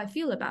change how I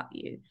feel about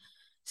you.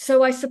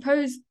 So I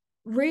suppose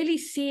really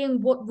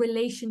seeing what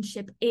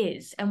relationship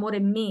is and what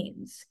it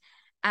means,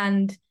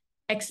 and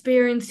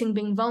experiencing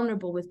being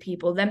vulnerable with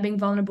people, then being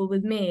vulnerable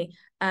with me,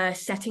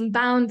 setting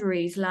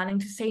boundaries, learning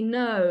to say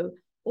no,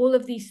 all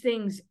of these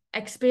things,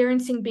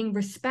 experiencing being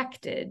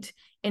respected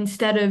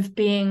instead of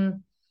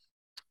being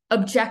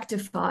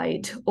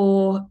objectified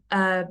or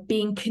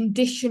being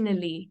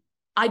conditionally,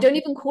 I don't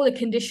even call it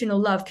conditional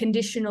love,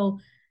 conditional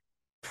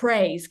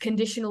praise,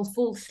 conditional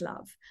false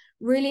love,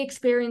 really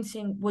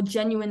experiencing what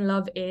genuine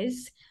love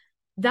is.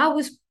 That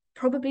was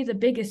probably the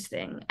biggest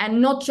thing.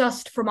 And not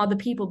just from other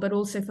people, but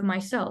also for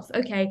myself.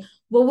 Okay,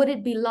 what would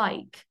it be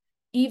like,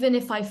 even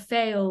if I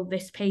fail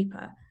this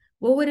paper,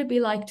 what would it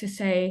be like to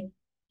say,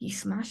 you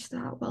smashed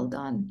that, well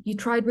done, you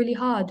tried really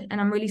hard, and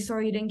I'm really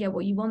sorry you didn't get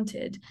what you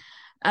wanted.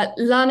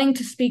 Learning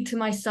to speak to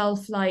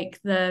myself like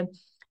the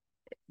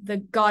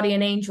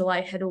guardian angel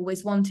I had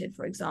always wanted,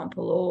 for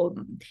example, or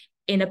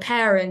in a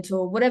parent,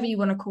 or whatever you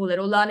want to call it,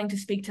 or learning to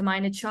speak to my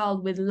inner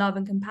child with love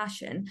and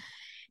compassion.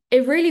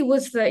 It really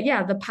was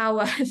the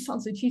power, it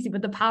sounds so cheesy,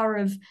 but the power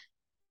of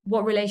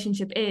what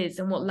relationship is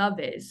and what love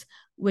is,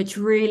 which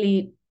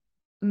really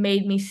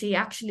made me see,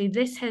 actually,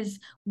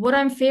 what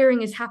I'm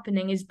fearing is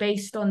happening is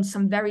based on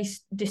some very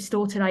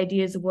distorted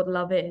ideas of what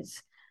love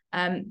is.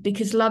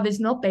 Because love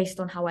is not based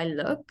on how I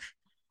look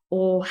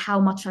or how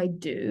much I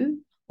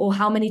do or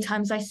how many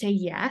times I say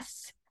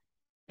yes.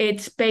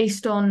 It's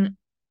based on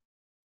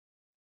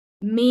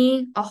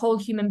me, a whole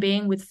human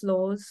being with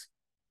flaws,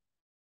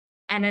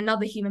 and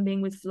another human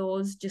being with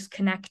flaws, just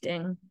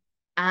connecting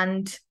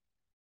and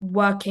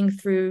working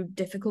through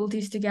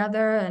difficulties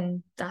together.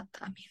 And that,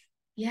 I mean,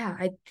 yeah,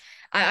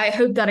 I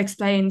hope that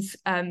explains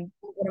what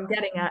I'm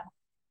getting at.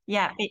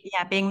 Yeah,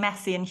 being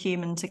messy and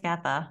human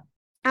together.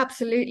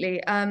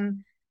 Absolutely.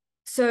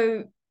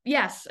 So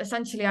yes,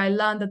 essentially I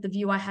learned that the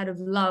view I had of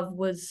love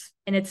was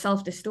in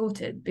itself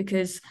distorted,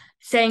 because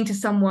saying to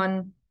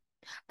someone,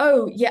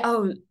 oh yeah,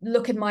 oh,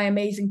 look at my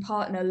amazing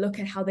partner, look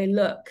at how they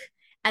look,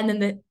 and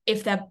then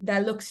if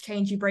their looks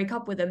change, you break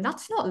up with them,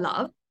 that's not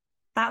love.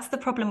 That's the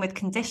problem with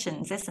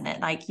conditions, isn't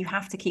it? Like, you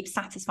have to keep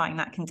satisfying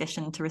that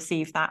condition to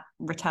receive that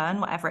return,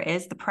 whatever it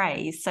is, the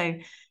praise. So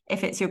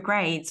if it's your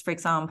grades, for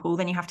example,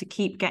 then you have to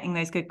keep getting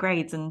those good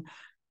grades, and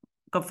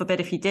God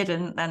forbid if you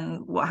didn't,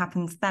 then what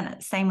happens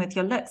then? Same with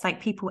your looks. Like,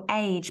 people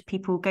age,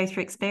 people go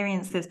through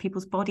experiences,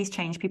 people's bodies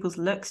change, people's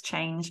looks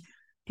change,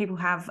 people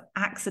have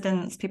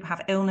accidents, people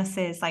have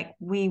illnesses. Like,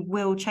 we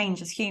will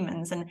change as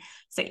humans. And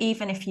so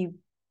even if you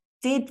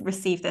did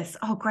receive this,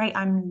 oh great,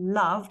 I'm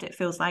loved, it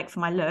feels like, for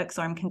my looks,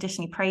 or I'm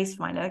conditionally praised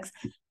for my looks,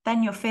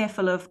 then you're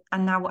fearful of,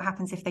 and now what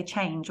happens if they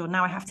change? Or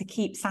now I have to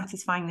keep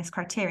satisfying this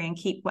criteria and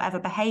keep whatever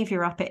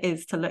behavior up it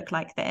is to look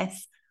like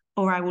this,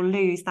 or I will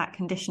lose that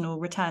conditional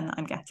return that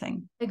I'm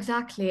getting.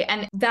 Exactly.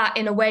 And that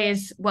in a way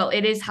is, well,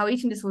 it is how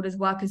eating disorders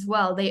work as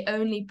well. They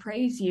only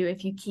praise you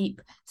if you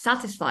keep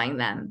satisfying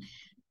them.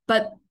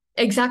 But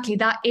exactly,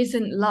 that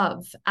isn't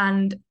love.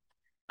 And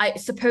I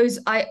suppose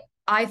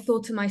I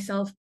thought to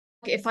myself,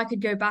 if I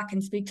could go back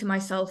and speak to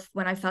myself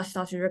when I first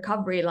started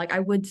recovery, like I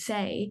would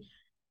say,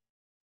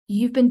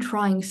 you've been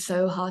trying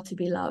so hard to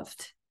be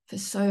loved for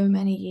so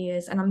many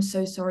years, and I'm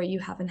so sorry you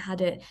haven't had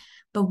it.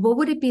 But what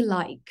would it be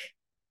like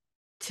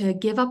to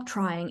give up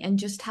trying and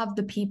just have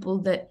the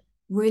people that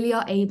really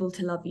are able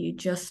to love you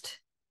just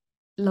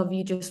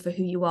for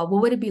who you are?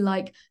 What would it be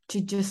like to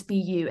just be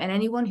you? And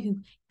anyone who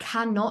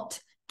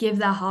cannot give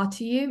their heart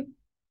to you,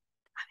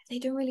 they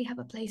don't really have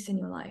a place in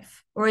your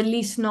life, or at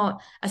least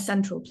not a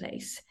central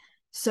place.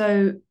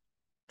 So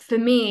for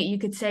me, you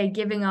could say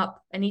giving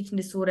up an eating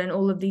disorder and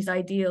all of these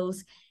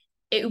ideals,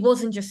 it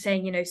wasn't just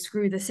saying,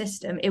 screw the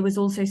system. It was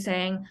also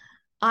saying,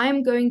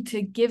 I'm going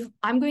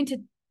to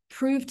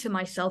prove to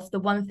myself the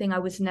one thing I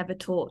was never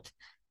taught,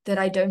 that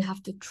I don't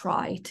have to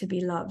try to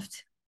be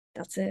loved.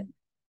 That's it.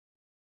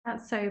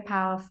 That's so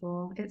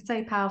powerful. It's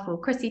so powerful.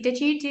 Chrissy, did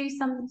you do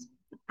some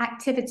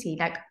activity?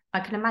 Like, I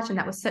can imagine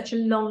that was such a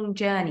long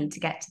journey to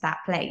get to that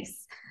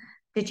place.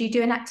 Did you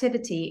do an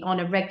activity on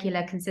a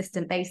regular,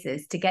 consistent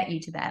basis to get you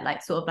to there?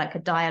 Like, sort of like a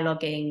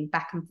dialoguing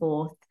back and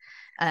forth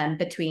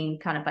between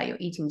kind of like your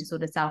eating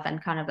disorder self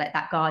and kind of like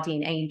that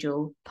guardian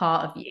angel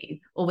part of you?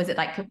 Or was it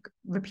like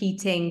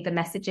repeating the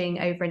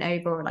messaging over and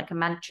over, or like a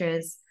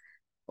mantras?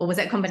 Or was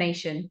it a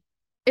combination?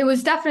 It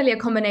was definitely a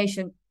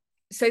combination.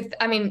 So,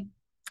 I mean,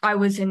 I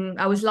was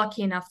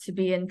lucky enough to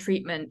be in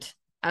treatment.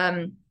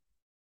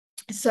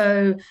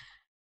 So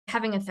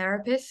having a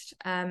therapist,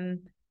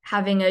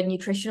 having a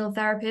nutritional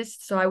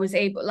therapist. So I was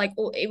able, like,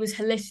 it was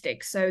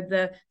holistic. So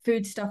the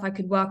food stuff I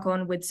could work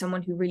on with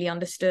someone who really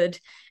understood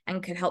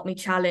and could help me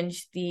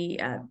challenge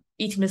the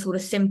eating disorder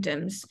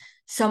symptoms,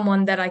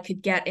 someone that I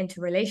could get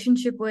into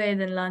relationship with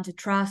and learn to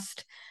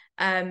trust,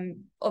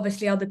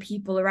 obviously other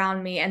people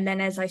around me. And then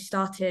as I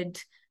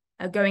started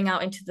going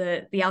out into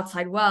the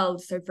outside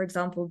world, so for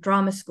example,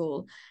 drama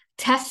school,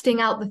 testing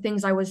out the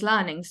things I was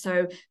learning.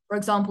 So for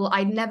example,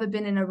 I'd never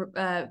been in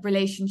a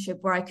relationship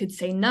where I could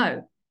say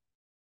no.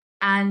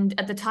 And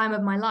at the time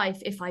of my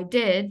life, if I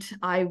did,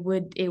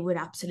 it would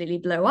absolutely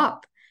blow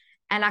up.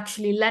 And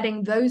actually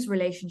letting those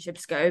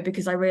relationships go,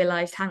 because I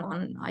realized, hang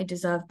on, I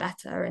deserve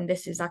better. And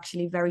this is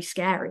actually very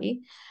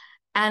scary.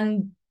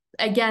 And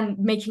again,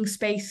 making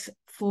space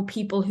for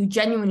people who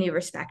genuinely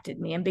respected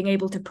me and being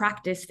able to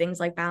practice things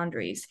like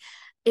boundaries.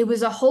 It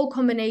was a whole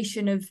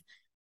combination of,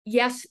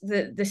 yes,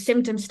 the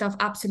symptom stuff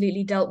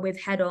absolutely dealt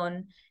with head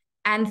on,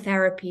 and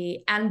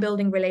therapy and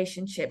building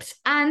relationships.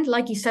 And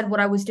like you said,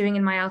 what I was doing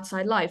in my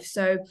outside life.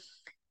 So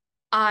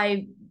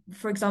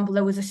for example,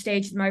 there was a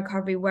stage in my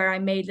recovery where I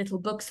made little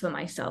books for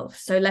myself.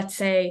 So let's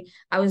say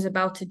I was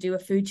about to do a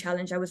food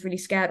challenge I was really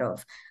scared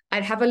of.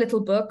 I'd have a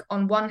little book.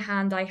 On one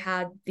hand, I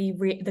had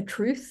the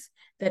truth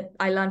that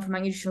I learned from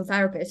my nutritional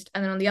therapist.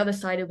 And then on the other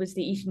side, it was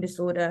the eating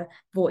disorder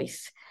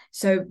voice.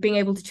 So being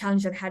able to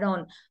challenge that head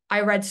on.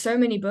 I read so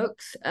many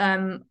books,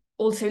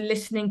 also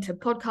listening to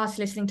podcasts,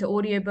 listening to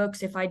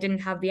audiobooks if I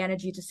didn't have the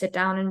energy to sit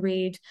down and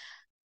read.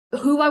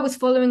 Who I was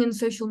following in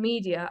social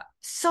media,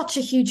 such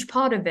a huge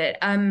part of it.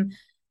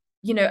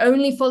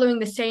 Only following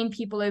the same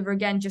people over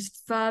again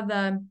just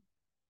further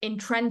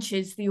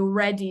entrenches the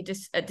already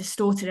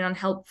distorted and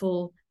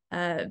unhelpful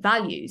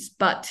values.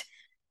 But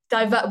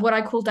what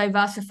I call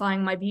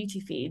diversifying my beauty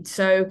feed.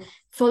 So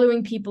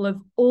following people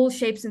of all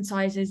shapes and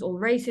sizes, all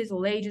races,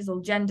 all ages, all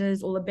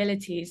genders, all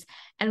abilities,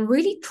 and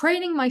really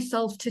training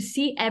myself to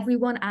see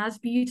everyone as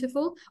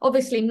beautiful.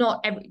 Obviously, you're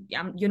not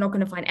going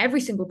to find every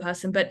single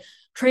person, but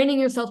training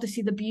yourself to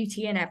see the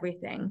beauty in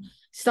everything.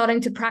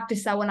 starting to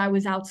practice that when I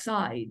was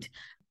outside,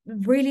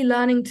 really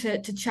learning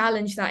to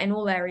challenge that in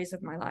all areas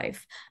of my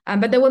life.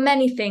 But there were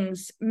many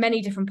things,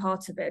 many different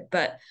parts of it,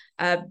 but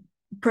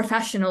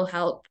professional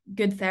help,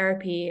 good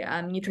therapy,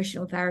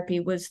 nutritional therapy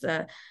was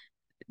the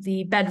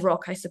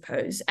bedrock, I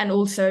suppose. And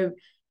also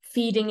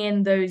feeding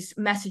in those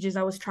messages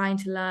I was trying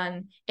to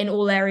learn in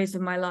all areas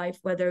of my life,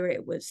 whether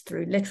it was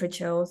through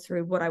literature or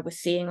through what I was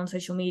seeing on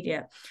social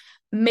media,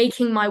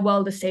 making my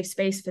world a safe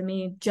space for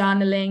me,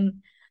 journaling,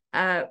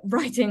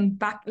 writing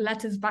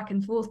letters back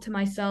and forth to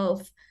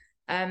myself,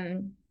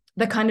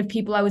 the kind of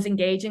people I was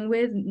engaging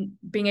with,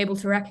 being able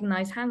to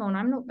recognize, hang on,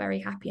 I'm not very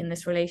happy in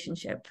this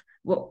relationship.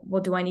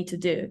 What do I need to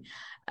do?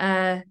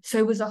 So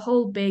it was a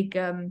whole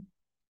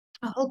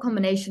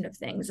combination of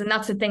things. And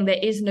that's the thing, there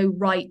is no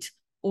right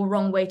or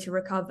wrong way to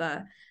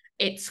recover.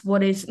 It's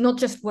what is not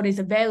just what is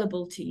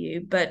available to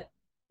you, but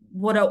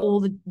what are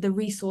all the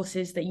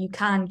resources that you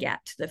can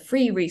get, the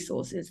free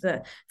resources,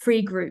 the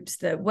free groups,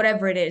 the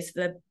whatever it is,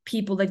 the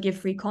people that give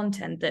free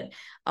content that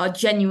are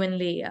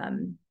genuinely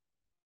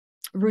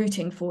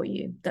rooting for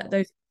you,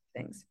 those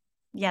things.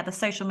 Yeah, the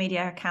social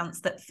media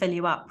accounts that fill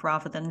you up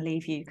rather than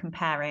leave you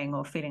comparing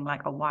or feeling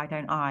like, oh, why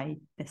don't I,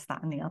 this,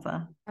 that, and the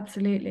other.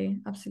 Absolutely.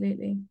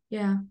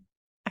 Yeah.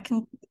 I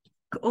can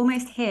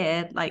almost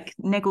hear like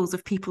niggles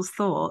of people's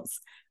thoughts.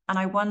 And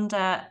I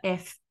wonder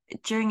if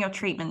during your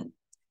treatment,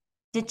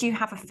 did you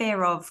have a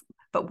fear of,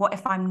 but what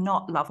if I'm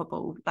not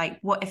lovable? Like,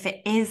 what if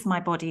it is my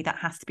body that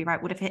has to be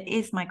right? What if it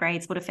is my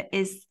grades? What if it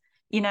is,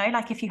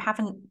 like if you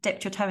haven't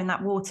dipped your toe in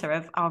that water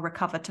of I'll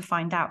recover to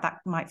find out, that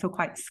might feel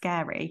quite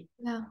scary.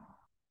 Yeah.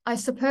 I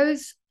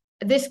suppose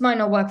this might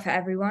not work for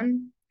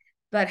everyone,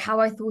 but how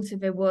I thought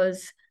of it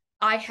was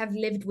I have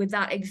lived with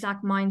that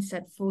exact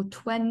mindset for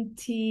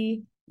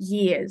 20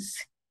 years.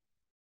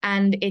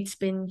 And it's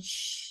been,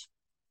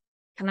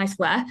 can I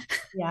swear?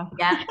 Yeah.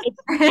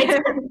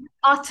 It's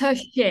utter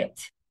shit.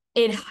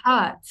 It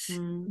hurts.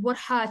 What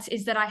hurts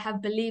is that I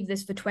have believed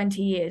this for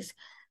 20 years.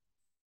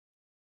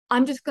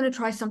 I'm just going to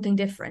try something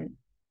different.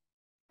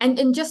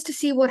 And just to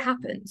see what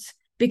happens.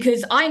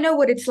 Because I know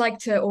what it's like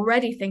to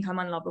already think I'm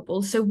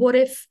unlovable. So what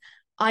if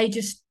I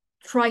just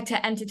try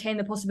to entertain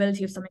the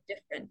possibility of something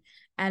different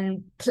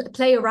and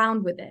play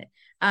around with it?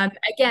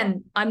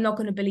 Again, I'm not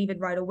going to believe it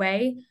right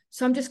away.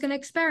 So I'm just going to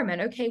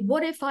experiment. Okay,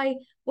 what if my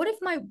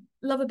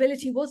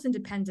lovability wasn't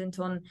dependent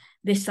on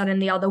this, that, and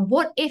the other?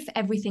 What if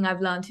everything I've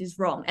learned is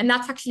wrong? And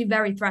that's actually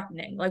very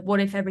threatening. Like, what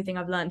if everything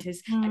I've learned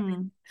is,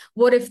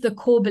 what if the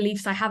core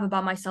beliefs I have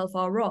about myself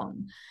are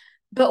wrong?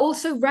 But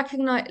also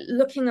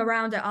looking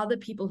around at other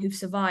people who've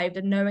survived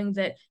and knowing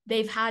that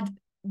they've had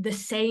the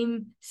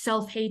same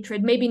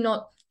self-hatred, maybe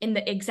not in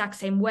the exact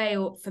same way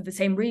or for the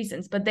same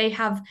reasons, but they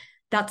have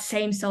that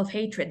same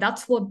self-hatred.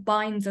 That's what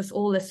binds us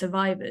all as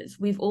survivors.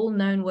 We've all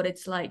known what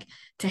it's like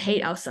to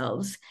hate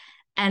ourselves.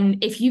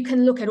 And if you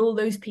can look at all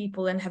those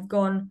people and have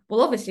gone,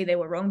 well, obviously they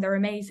were wrong, they're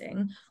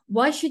amazing.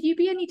 Why should you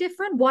be any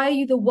different? Why are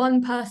you the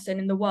one person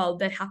in the world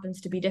that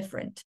happens to be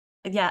different?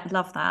 Yeah,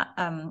 love that.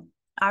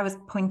 I was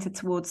pointed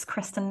towards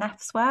Kristen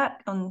Neff's work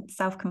on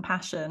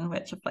self-compassion,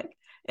 which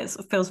it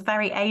feels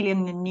very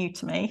alien and new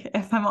to me,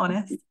 if I'm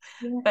honest.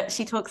 Yeah. But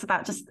she talks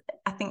about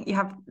I think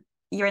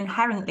you're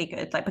inherently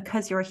good, like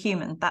because you're a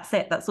human, that's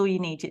it. That's all you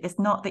need. It's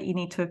not that you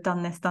need to have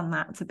done this, done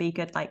that to be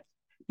good. Like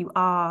you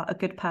are a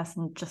good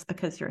person just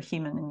because you're a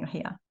human and you're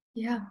here.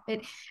 Yeah.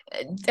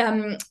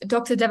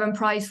 Dr. Devon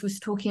Price was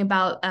talking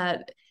about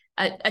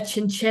a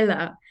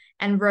chinchilla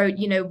and wrote,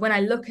 when I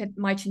look at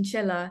my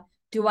chinchilla,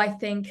 do I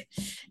think,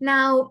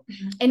 now,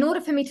 in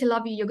order for me to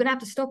love you, you're going to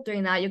have to stop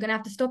doing that. You're going to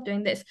have to stop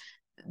doing this.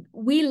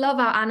 We love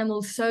our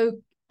animals so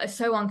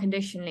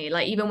unconditionally,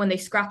 like even when they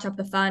scratch up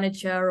the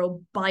furniture or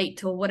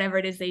bite or whatever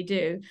it is they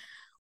do.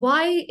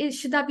 Why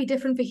should that be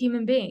different for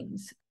human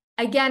beings?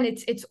 Again,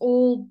 it's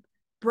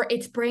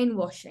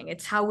brainwashing.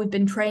 It's how we've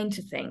been trained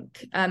to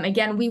think.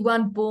 Again, we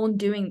weren't born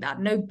doing that.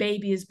 No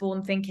baby is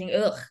born thinking,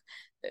 ugh.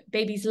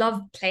 Babies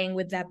love playing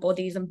with their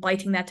bodies and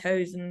biting their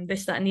toes and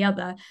this, that, and the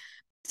other.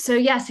 So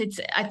yes,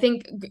 I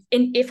think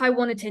if I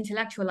wanted to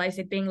intellectualize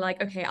it, being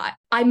like, okay,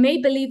 I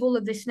may believe all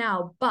of this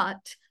now,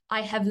 but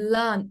I have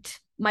learned,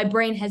 my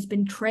brain has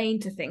been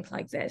trained to think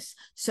like this.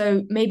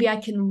 So maybe I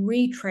can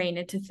retrain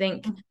it to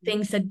think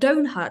things that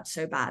don't hurt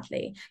so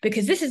badly,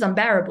 because this is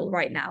unbearable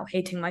right now,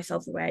 hating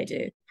myself the way I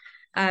do.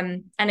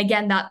 And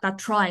again, that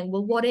trying,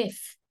 well, what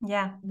if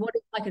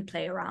I could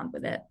play around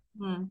with it?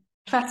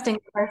 Trusting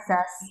the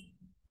process.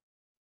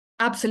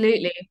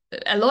 Absolutely.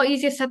 A lot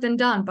easier said than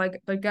done by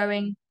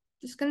going,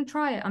 just going to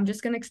try it. I'm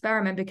just going to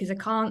experiment because it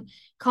can't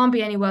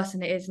be any worse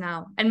than it is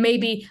now. And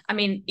maybe,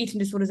 eating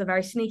disorders are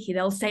very sneaky.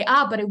 They'll say,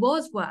 but it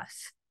was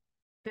worse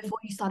before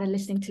you started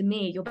listening to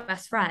me, your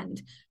best friend.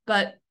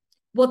 But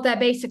what they're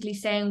basically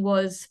saying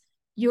was,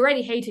 you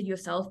already hated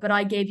yourself, but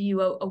I gave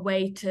you a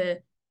way to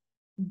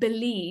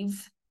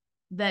believe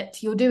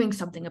that you're doing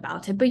something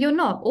about it, but you're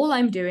not. All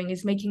I'm doing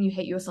is making you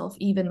hate yourself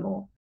even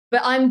more.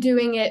 But I'm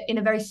doing it in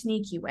a very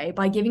sneaky way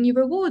by giving you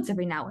rewards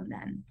every now and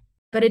then.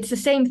 But it's the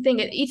same thing.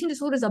 Eating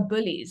disorders are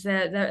bullies.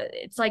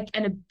 It's like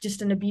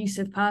just an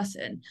abusive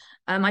person.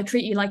 I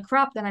treat you like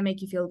crap, then I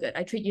make you feel good.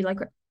 I treat you like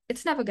crap.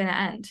 It's never going to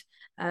end.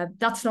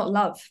 That's not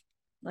love.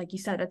 Like you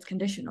said, it's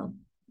conditional.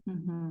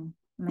 Mm-hmm.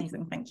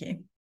 Amazing. Thank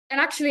you. And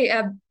actually,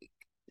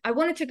 I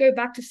wanted to go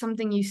back to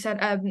something you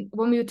said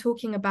when we were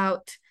talking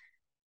about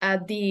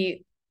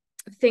the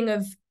thing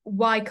of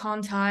why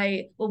can't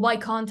I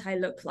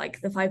look like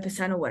the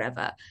 5% or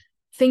whatever.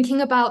 Thinking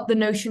about the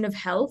notion of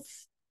health.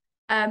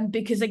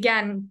 Because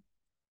again,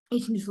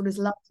 eating disorders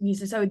love to use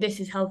this, oh, this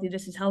is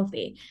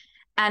healthy.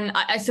 And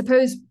I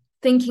suppose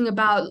thinking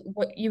about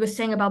what you were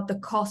saying about the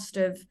cost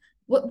of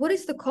what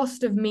is the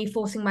cost of me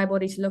forcing my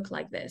body to look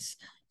like this?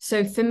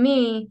 So for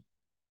me,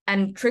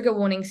 and trigger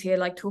warnings here,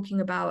 like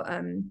talking about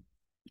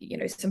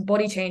some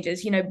body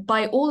changes,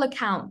 by all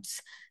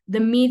accounts, the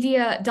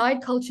media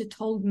diet culture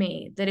told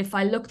me that if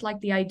I looked like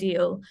the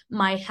ideal,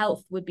 my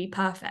health would be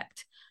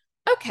perfect.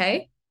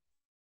 Okay,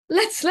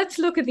 let's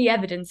look at the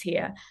evidence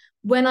here.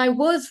 When I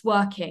was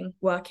working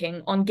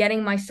on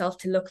getting myself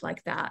to look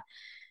like that,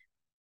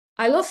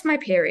 I lost my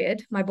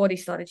period. My body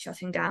started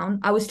shutting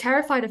down. I was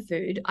terrified of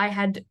food. I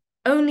had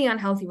only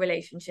unhealthy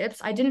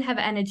relationships. I didn't have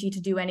energy to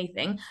do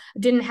anything. I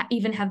didn't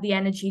even have the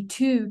energy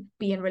to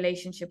be in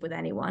relationship with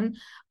anyone.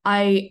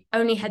 I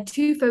only had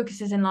two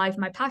focuses in life.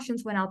 My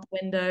passions went out the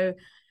window.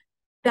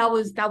 That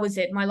was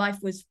it. My life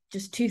was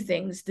just two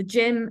things: the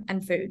gym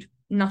and food,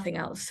 nothing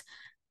else.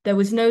 There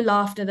was no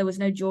laughter, there was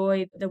no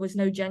joy, there was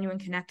no genuine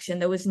connection,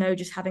 there was no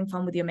just having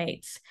fun with your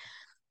mates.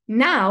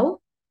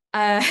 Now,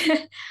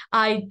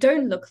 I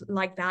don't look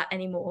like that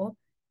anymore.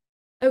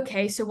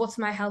 Okay, so what's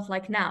my health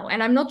like now?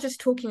 And I'm not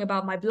just talking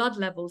about my blood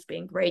levels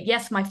being great.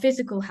 Yes, my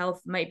physical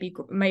health might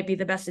be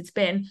the best it's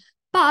been,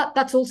 but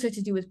that's also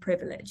to do with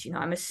privilege.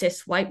 I'm a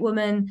cis white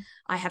woman.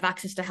 I have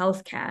access to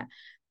healthcare,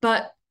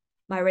 but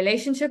my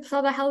relationships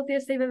are the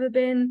healthiest they've ever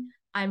been.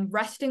 I'm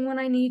resting when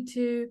I need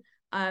to.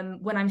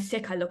 When I'm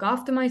sick, I look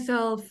after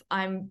myself.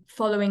 I'm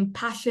following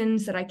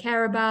passions that I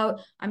care about.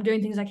 I'm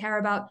doing things I care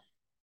about.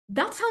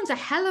 That sounds a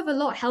hell of a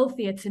lot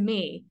healthier to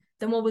me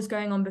than what was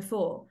going on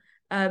before.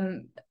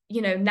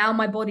 Now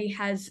my body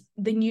has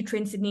the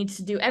nutrients it needs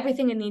to do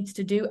everything it needs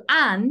to do,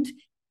 and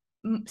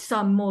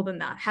some more than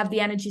that, have the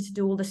energy to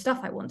do all the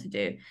stuff I want to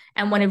do.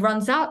 And when it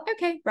runs out,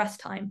 okay,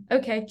 rest time.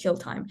 Okay, chill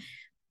time.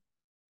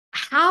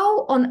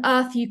 How on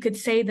earth you could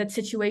say that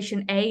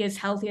situation A is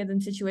healthier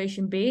than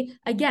situation B?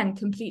 Again,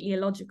 completely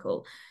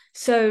illogical.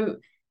 So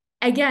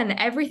again,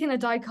 everything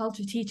that diet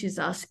culture teaches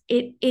us,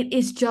 it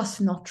is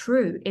just not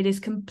true. It's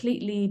a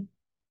complete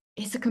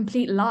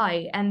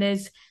lie. And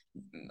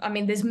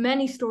there's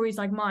many stories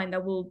like mine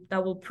that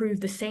will prove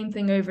the same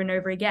thing over and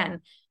over again.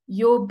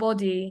 Your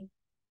body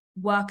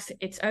works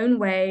its own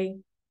way.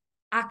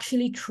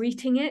 Actually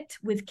treating it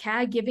with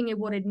care, giving it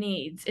what it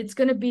needs, it's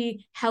going to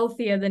be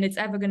healthier than it's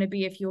ever going to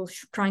be if you're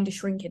trying to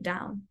shrink it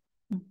down.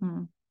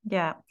 Mm-hmm.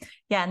 Yeah.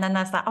 And then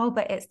there's that, oh,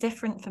 but it's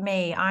different for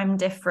me, I'm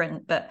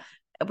different, but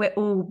we're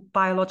all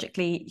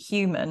biologically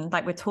human.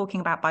 Like, we're talking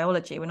about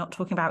biology, we're not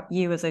talking about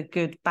you as a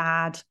good,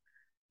 bad,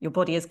 your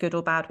body is good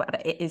or bad,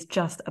 whatever. It is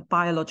just a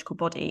biological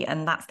body,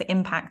 and that's the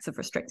impact of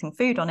restricting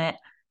food on it.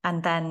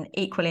 And then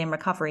equally in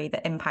recovery,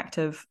 the impact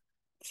of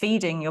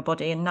feeding your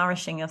body and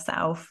nourishing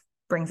yourself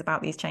brings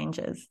about these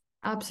changes.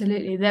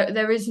 Absolutely.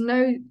 There is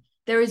no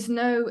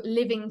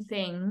living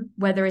thing,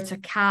 whether it's a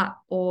cat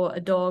or a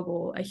dog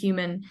or a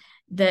human,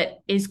 that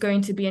is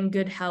going to be in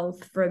good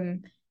health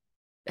from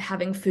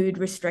having food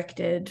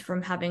restricted,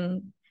 from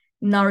having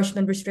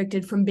nourishment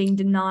restricted, from being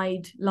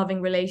denied loving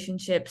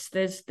relationships.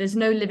 There's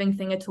no living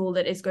thing at all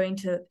that is going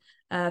to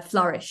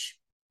flourish.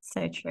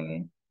 So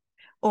true.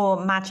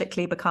 Or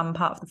magically become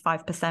part of the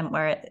 5%,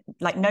 where it,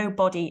 like, no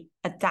body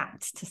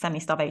adapts to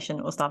semi-starvation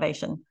or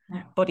starvation.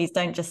 No. Bodies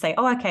don't just say,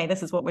 oh, okay,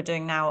 this is what we're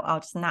doing now, I'll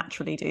just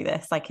naturally do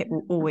this. Like, it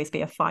will always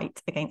be a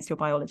fight against your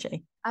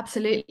biology.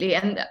 Absolutely.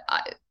 And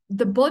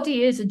the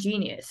body is a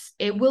genius.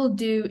 It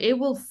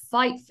will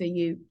fight for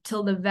you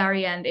till the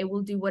very end. It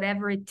will do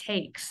whatever it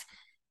takes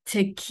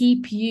to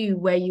keep you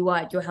where you are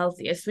at your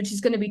healthiest, which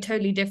is going to be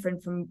totally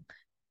different from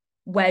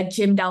where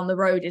Jim down the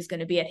road is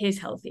going to be at his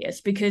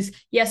healthiest. Because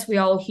yes, we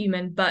are all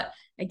human, but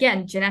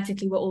again,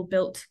 genetically, we're all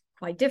built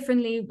quite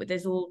differently.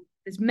 There's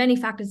many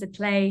factors at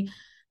play.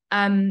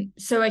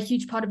 So a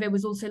huge part of it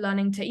was also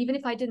learning to, even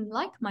if I didn't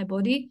like my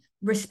body,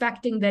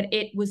 respecting that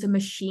it was a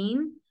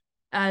machine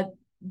that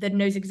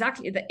knows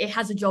exactly that it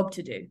has a job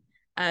to do.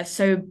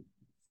 So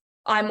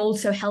I'm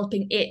also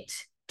helping it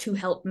to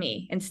help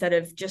me instead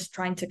of just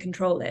trying to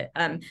control it.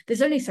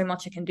 There's only so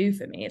much it can do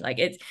for me. Like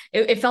it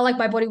felt like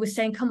my body was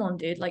saying, come on,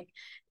 dude, like,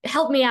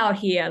 help me out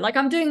here. Like,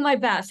 I'm doing my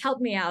best. Help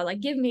me out. Like,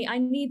 I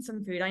need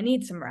some food. I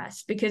need some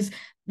rest, because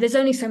there's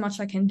only so much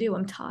I can do.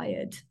 I'm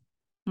tired.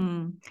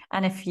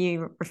 And if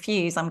you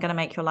refuse, I'm going to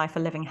make your life a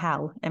living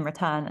hell in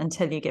return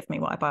until you give me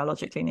what I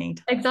biologically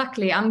need.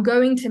 Exactly. I'm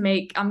going to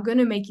make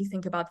you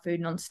think about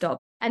food nonstop.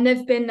 And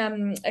there've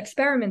been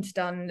experiments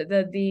done.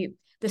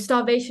 The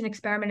starvation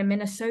experiment in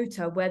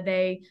Minnesota, where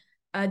they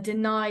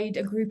denied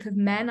a group of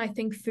men, I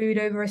think, food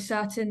over a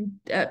certain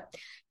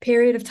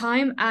period of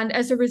time. And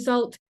as a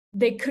result,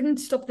 they couldn't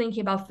stop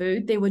thinking about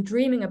food. They were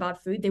dreaming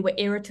about food. They were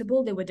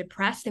irritable. They were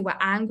depressed. They were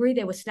angry.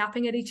 They were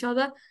snapping at each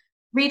other.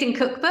 Reading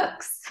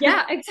cookbooks.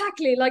 Yeah,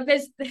 exactly. Like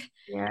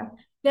Yeah.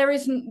 there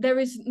is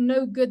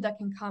no good that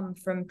can come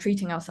from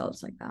treating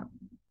ourselves like that.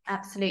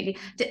 Absolutely.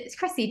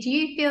 Chrissy, do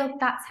you feel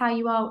that's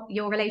how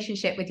your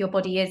relationship with your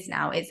body is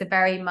now? It's a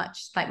very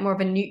much like more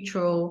of a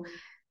neutral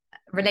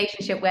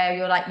relationship where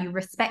you're like, you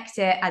respect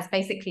it as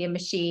basically a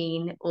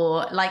machine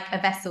or like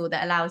a vessel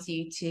that allows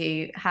you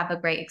to have a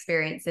great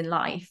experience in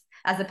life,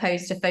 as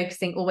opposed to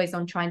focusing always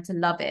on trying to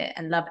love it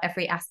and love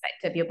every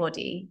aspect of your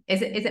body?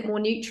 Is it more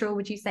neutral,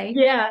 would you say?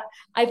 Yeah,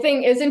 I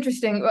think it was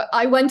interesting.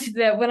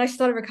 When I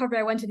started recovery,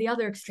 I went to the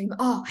other extreme.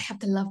 Oh, I have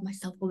to love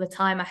myself all the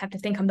time. I have to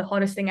think I'm the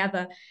hottest thing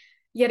ever.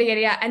 Yada,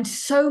 yada, yada. And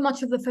so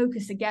much of the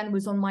focus again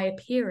was on my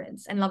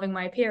appearance and loving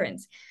my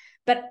appearance.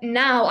 But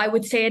now I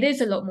would say it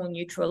is a lot more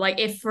neutral. Like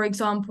if, for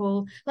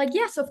example, like,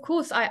 yes, of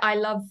course, I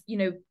love,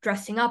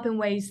 dressing up in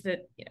ways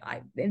that,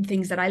 in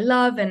things that I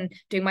love and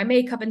doing my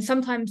makeup. And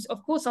sometimes,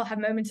 of course, I'll have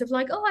moments of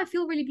like, oh, I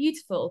feel really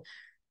beautiful.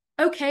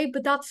 Okay,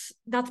 but that's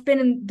been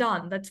and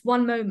done. That's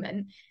one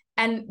moment.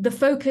 And the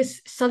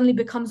focus suddenly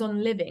becomes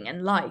on living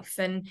and life.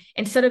 And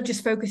instead of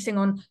just focusing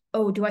on,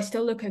 oh, do I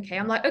still look okay?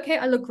 I'm like, okay,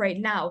 I look great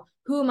now.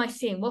 Who am I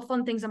seeing? What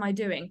fun things am I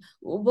doing?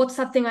 What's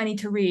that thing I need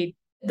to read?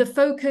 The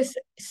focus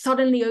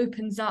suddenly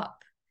opens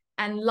up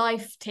and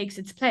life takes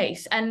its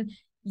place. And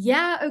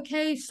yeah,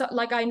 okay, so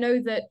like I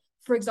know that,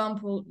 for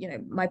example,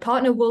 my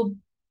partner will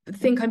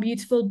think I'm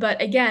beautiful,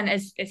 but again,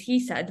 as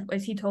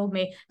he told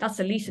me, that's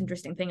the least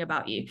interesting thing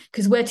about you,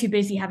 because we're too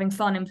busy having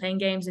fun and playing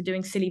games and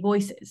doing silly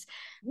voices.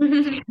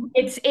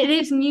 It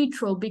is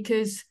neutral,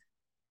 because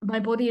my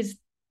body is,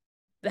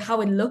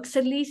 how it looks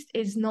at least,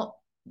 is not,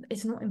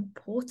 it's not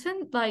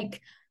important.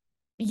 Like,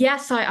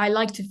 yes, I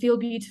like to feel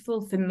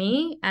beautiful for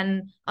me,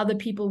 and other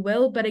people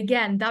will, but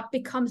again, that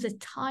becomes a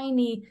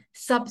tiny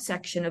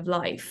subsection of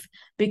life,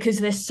 because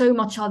there's so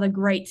much other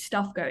great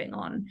stuff going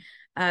on.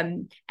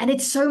 And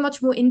it's so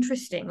much more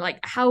interesting, like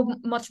how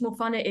much more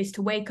fun it is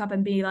to wake up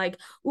and be like,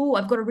 oh,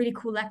 I've got a really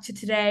cool lecture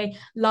today,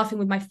 laughing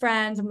with my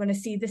friends, I'm going to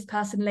see this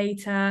person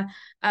later,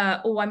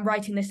 or I'm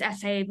writing this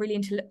essay really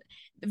into,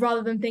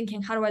 rather than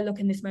thinking, how do I look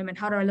in this moment?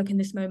 How do I look in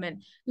this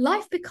moment?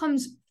 Life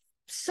becomes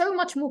so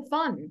much more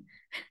fun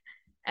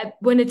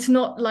when it's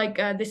not like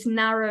this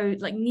narrow,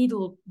 like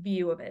needle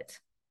view of it.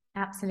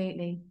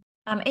 Absolutely.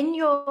 In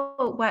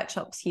your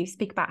workshops, you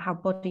speak about how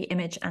body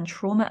image and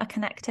trauma are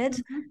connected.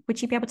 Mm-hmm.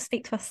 Would you be able to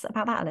speak to us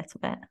about that a little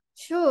bit?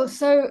 Sure.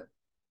 So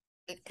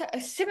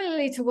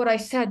similarly to what I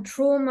said,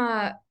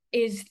 trauma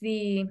is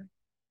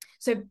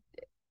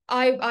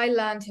I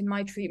learned in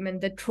my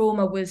treatment that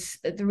trauma was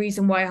the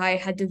reason why I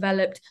had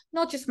developed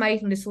not just my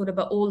eating disorder,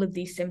 but all of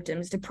these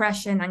symptoms: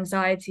 depression,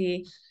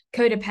 anxiety,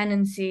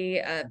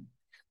 codependency,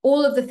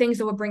 all of the things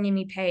that were bringing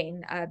me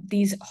pain,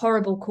 these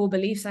horrible core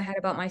beliefs I had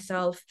about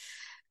myself.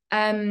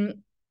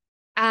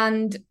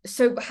 And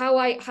so how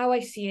I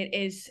see it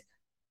is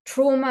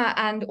trauma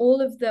and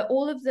all of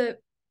the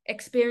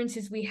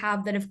experiences we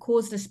have that have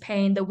caused us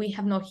pain that we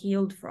have not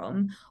healed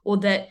from, or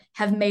that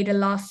have made a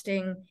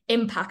lasting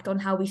impact on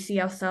how we see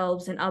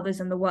ourselves and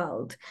others in the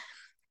world,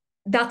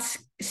 that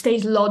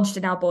stays lodged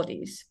in our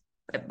bodies.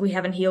 We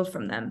haven't healed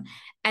from them.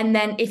 And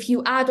then if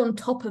you add on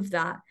top of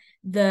that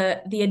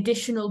the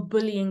additional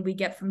bullying we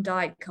get from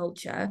diet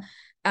culture,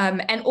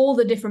 and all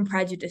the different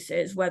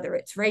prejudices, whether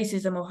it's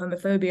racism or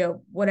homophobia,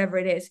 whatever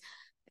it is,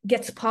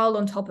 gets piled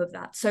on top of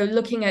that. So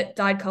looking at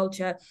diet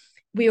culture,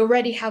 we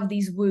already have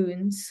these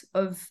wounds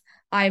of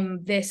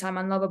I'm this, I'm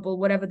unlovable,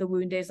 whatever the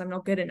wound is, I'm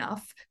not good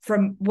enough,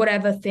 from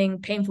whatever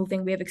painful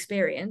thing we have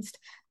experienced.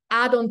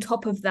 Add on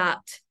top of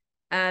that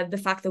the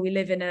fact that we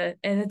live in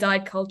a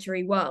diet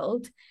culture-y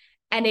world,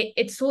 and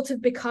it sort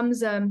of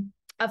becomes a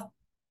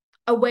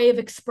way of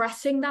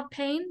expressing that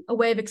pain, a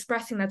way of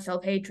expressing that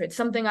self-hatred.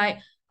 Something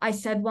I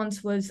said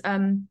once was,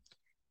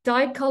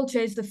 diet culture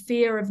is the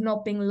fear of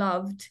not being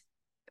loved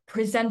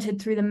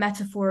presented through the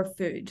metaphor of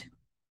food.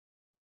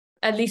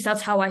 At least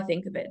that's how I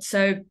think of it.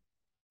 So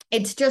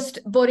it's just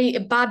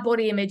bad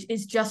body image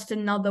is just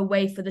another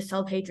way for the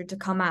self-hatred to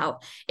come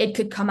out. It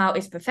could come out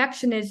as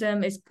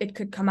perfectionism, it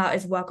could come out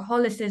as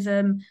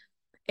workaholicism,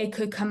 it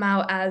could come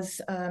out as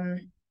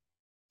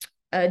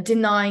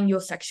denying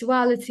your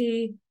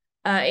sexuality.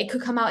 It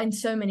could come out in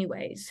so many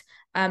ways.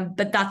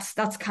 But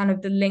that's kind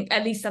of the link.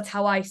 At least that's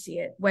how I see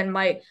it. When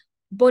my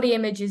body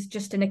image is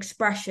just an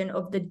expression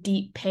of the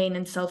deep pain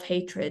and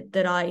self-hatred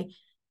that I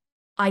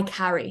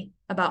carry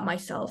about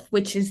myself,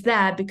 which is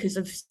there because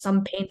of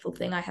some painful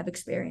thing I have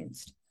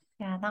experienced.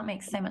 Yeah, that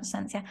makes so much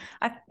sense. Yeah,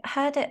 I've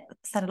heard it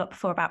said a lot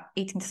before about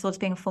eating disorders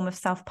being a form of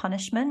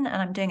self-punishment, and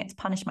I'm doing it to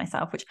punish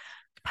myself, which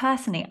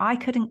personally I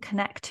couldn't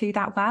connect to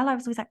that well. I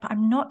was always like, but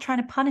I'm not trying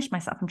to punish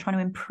myself, I'm trying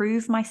to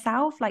improve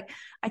myself. Like,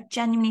 I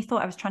genuinely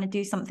thought I was trying to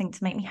do something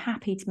to make me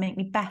happy, to make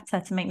me better,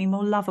 to make me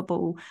more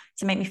lovable,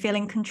 to make me feel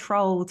in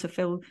control, to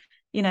feel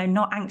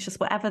not anxious,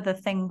 whatever the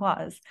thing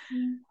was.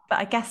 But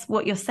I guess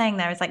what you're saying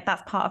there is like,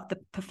 that's part of the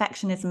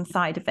perfectionism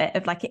side of it,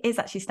 of like, it is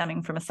actually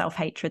stemming from a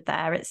self-hatred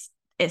there. It's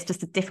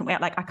just a different way.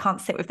 Like, I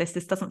can't sit with this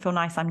doesn't feel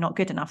nice, I'm not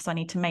good enough, so I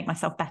need to make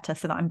myself better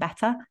so that I'm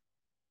better.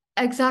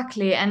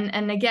 Exactly.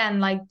 And again,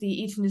 like, the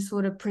eating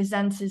disorder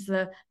presents as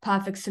the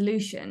perfect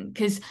solution,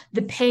 because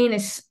the pain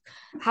is,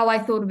 how I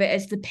thought of it,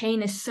 as the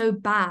pain is so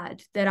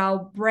bad that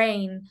our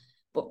brain,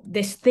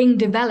 this thing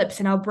develops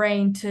in our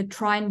brain to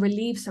try and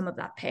relieve some of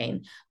that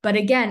pain. But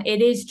again,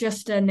 it is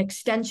just an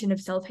extension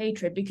of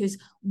self-hatred, because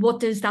what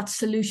does that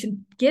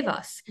solution give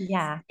us?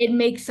 Yeah. It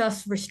makes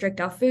us restrict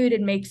our food.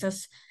 It makes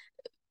us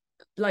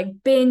like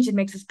binge. It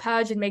makes us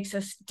purge. It makes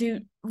us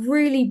do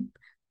really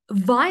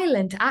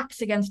violent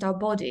acts against our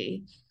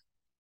body.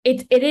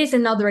 It is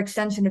another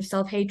extension of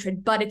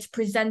self-hatred, but it's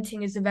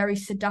presenting as a very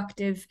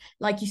seductive,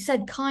 like you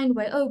said, kind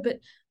way. Oh, but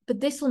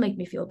this will make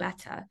me feel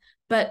better.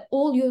 But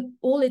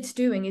all it's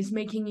doing is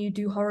making you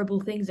do horrible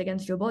things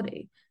against your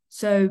body.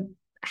 So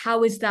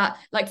how is that?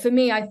 Like, for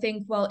me, I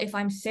think, well, if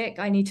I'm sick,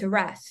 I need to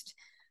rest.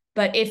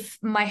 But if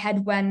my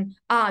head went,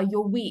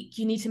 you're weak,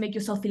 you need to make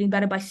yourself feeling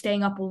better by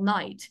staying up all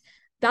night,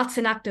 that's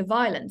an act of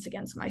violence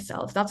against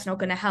myself. That's not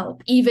going to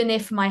help. Even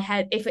if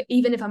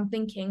even if I'm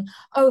thinking,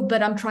 oh,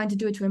 but I'm trying to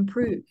do it to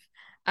improve.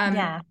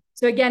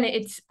 So again,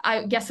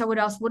 I guess I would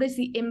ask, what is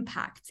the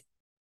impact?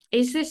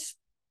 Is this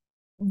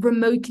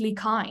remotely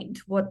kind,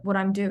 what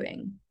I'm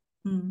doing?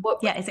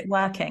 Is it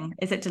working?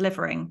 Is it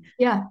delivering?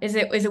 Is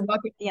it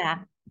working?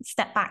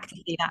 Step back to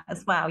see that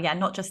as well.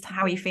 Not just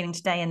how are you feeling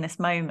today in this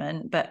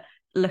moment, but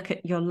look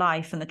at your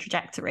life and the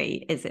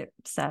trajectory. Is it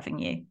serving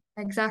you?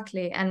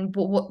 Exactly. And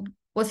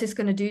what's this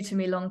going to do to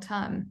me long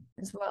term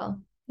as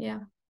well?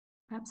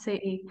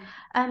 Absolutely.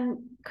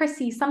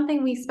 Chrissy,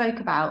 something we spoke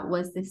about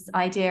was this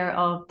idea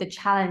of the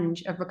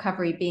challenge of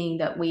recovery being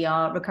that we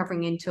are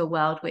recovering into a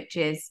world which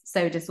is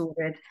so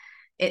disordered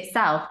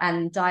itself,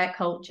 and diet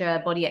culture,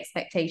 body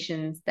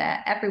expectations,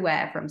 they're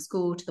everywhere, from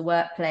school to the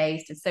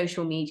workplace to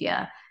social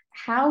media.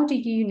 How do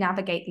you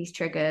navigate these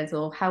triggers,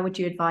 or how would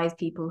you advise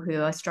people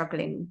who are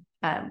struggling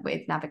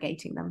with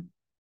navigating them?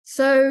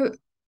 So,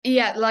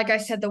 like I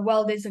said, the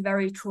world is a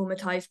very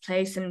traumatized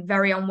place and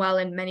very unwell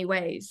in many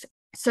ways.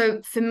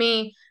 So for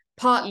me,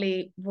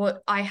 partly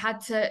what I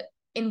had to,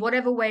 in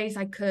whatever ways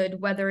I could,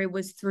 whether it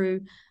was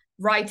through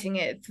writing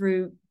it,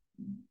 through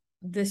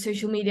the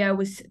social media I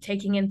was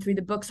taking in, through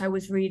the books I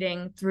was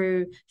reading,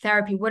 through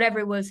therapy, whatever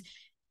it was,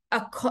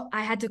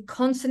 I had to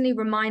constantly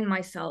remind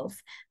myself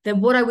that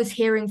what I was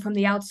hearing from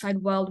the outside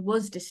world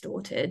was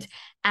distorted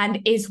and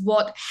is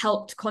what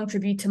helped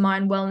contribute to my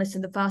unwellness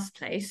in the first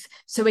place.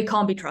 So it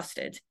can't be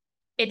trusted.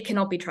 It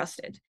cannot be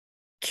trusted.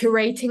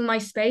 Curating my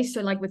space,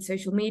 so like with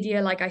social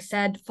media, like I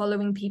said,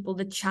 following people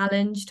that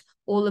challenged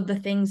all of the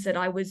things that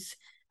I was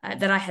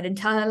that I had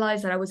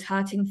internalized, that I was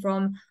hurting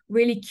from,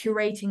 really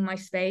curating my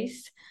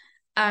space.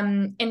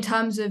 In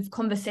terms of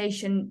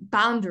conversation,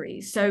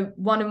 boundaries. So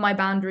one of my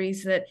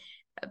boundaries that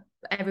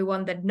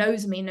everyone that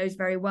knows me knows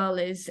very well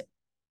is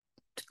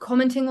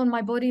commenting on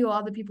my body or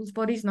other people's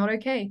bodies, not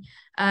okay.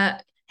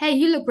 Hey,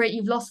 you look great,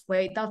 you've lost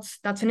weight. That's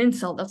an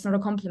insult. That's not a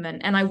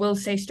compliment. And I will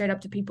say straight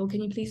up to people,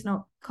 can you please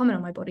not comment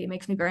on my body? It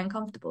makes me very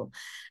uncomfortable.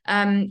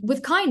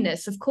 With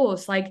kindness, of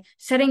course, like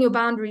setting your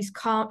boundaries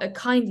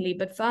kindly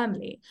but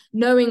firmly,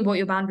 knowing what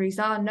your boundaries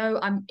are.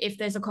 If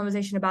there's a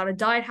conversation about a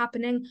diet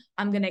happening,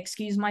 I'm going to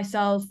excuse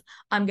myself.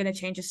 I'm going to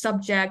change a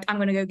subject. I'm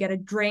going to go get a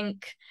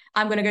drink.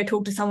 I'm going to go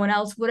talk to someone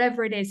else,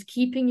 whatever it is,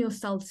 keeping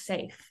yourself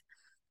safe.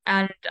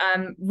 And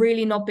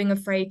really not being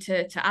afraid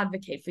to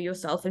advocate for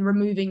yourself and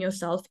removing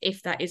yourself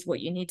if that is what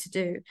you need to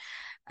do.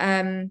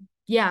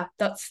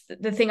 That's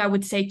the thing I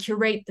would say.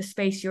 Curate the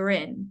space you're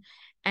in,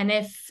 and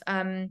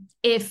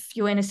if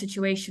you're in a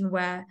situation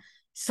where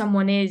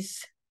someone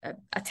is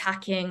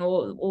attacking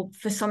or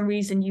for some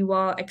reason you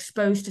are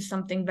exposed to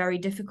something very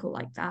difficult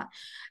like that,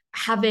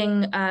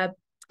 having a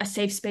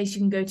safe space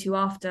you can go to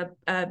after,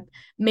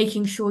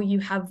 making sure you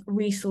have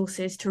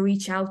resources to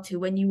reach out to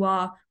when you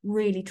are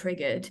really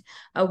triggered,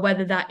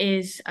 whether that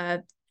is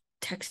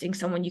texting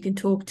someone you can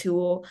talk to,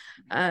 or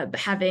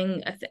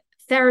having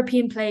therapy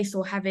in place,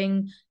 or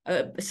having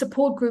a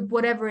support group,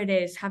 whatever it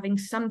is, having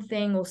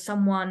something or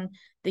someone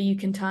that you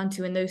can turn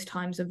to in those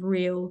times of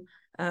real,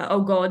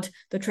 oh God,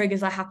 the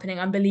triggers are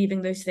happening, I'm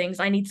believing those things,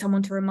 I need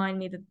someone to remind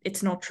me that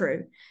it's not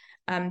true.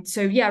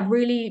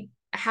 Really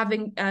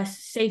having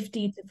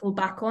safety to fall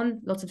back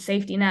on, lots of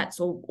safety nets,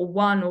 or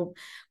one, or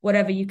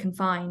whatever you can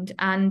find,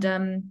 and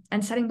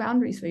setting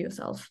boundaries for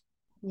yourself.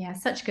 Yeah,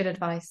 such good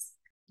advice.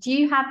 Do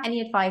you have any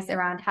advice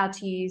around how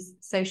to use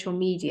social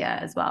media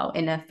as well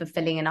in a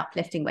fulfilling and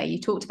uplifting way? You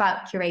talked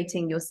about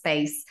curating your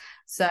space.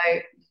 So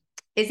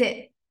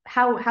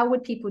how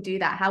would people do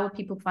that? How would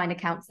people find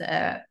accounts that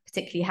are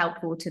particularly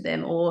helpful to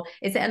them? Or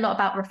is it a lot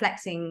about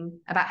reflecting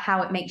about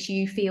how it makes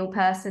you feel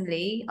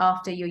personally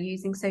after you're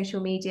using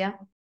social media?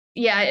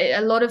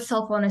 A lot of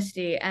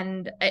self-honesty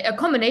and a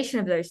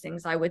combination of those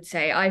things, I would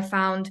say. I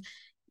found,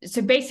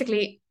 so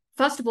basically,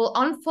 first of all,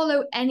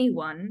 unfollow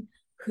anyone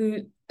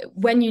who,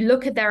 when you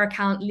look at their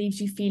account,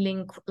 leaves you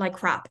feeling like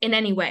crap in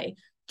any way.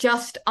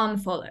 just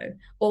unfollow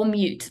or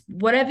mute.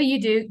 Whatever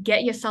you do,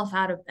 get yourself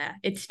out of there.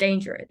 It's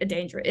dangerous.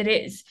 It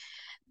is.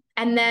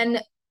 And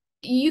then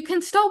you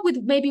can start with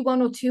maybe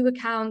 1 or 2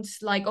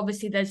 accounts. Like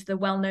obviously there's the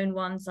well-known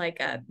ones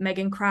like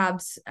Megan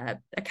Crab's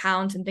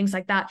account and things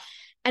like that.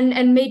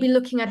 And maybe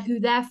looking at who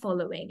they're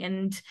following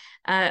and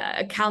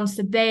accounts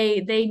that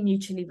they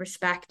mutually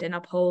respect and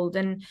uphold,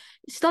 and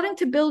starting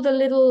to build a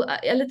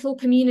little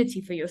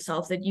community for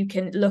yourself that you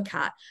can look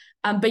at.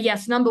 But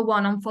yes, number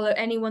 1, unfollow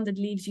anyone that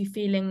leaves you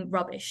feeling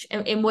rubbish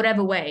in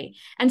whatever way.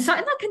 And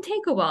something that can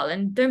take a while,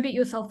 and don't beat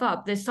yourself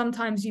up. There's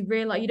sometimes you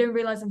don't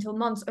realize until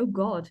months, oh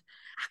God,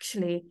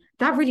 actually,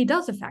 that really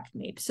does affect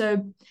me.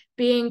 So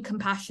being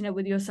compassionate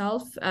with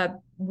yourself,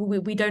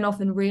 we don't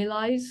often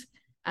realize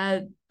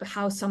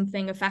how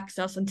something affects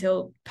us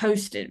until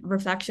post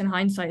reflection.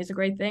 Hindsight is a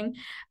great thing.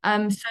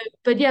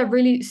 But yeah,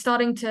 really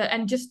starting to,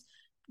 and just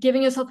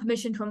giving yourself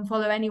permission to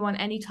unfollow anyone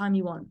anytime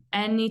you want,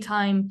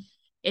 anytime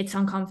it's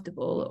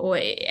uncomfortable or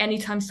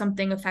anytime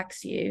something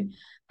affects you,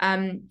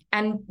 and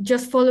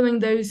just following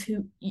those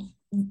who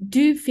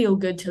do feel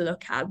good to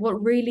look at, what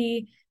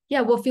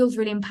feels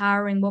really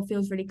empowering, what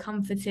feels really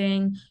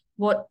comforting,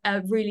 what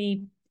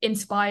really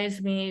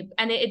inspires me.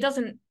 And it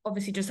doesn't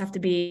obviously just have to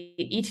be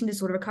eating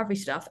disorder recovery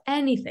stuff,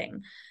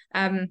 anything.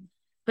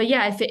 But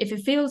yeah, if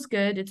it feels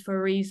good, it's for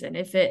a reason.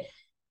 If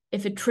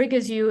it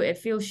triggers you, it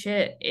feels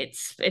shit,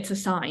 it's a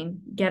sign.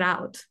 Get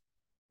out.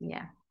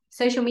 Yeah.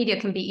 Social media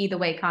can be either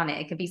way, can't it?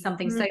 It can be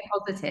something so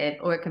positive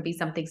or it can be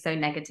something so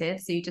negative.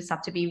 So you just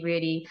have to be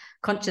really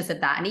conscious of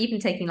that. And even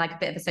taking like a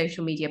bit of a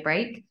social media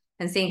break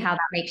and seeing how that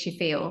makes you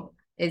feel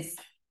is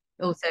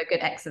also a good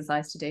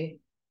exercise to do.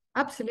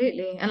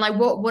 Absolutely. And like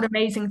what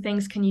amazing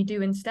things can you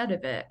do instead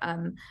of it?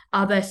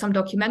 Are there some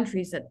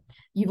documentaries that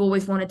you've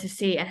always wanted to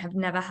see and have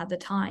never had the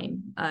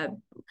time?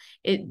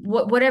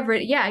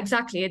 Yeah,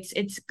 exactly.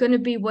 It's going to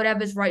be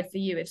whatever's right for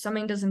you. If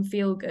something doesn't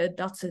feel good,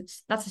 that's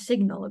a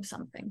signal of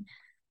something.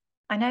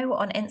 I know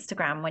on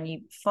Instagram, when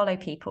you follow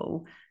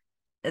people,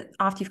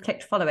 after you've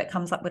clicked follow, it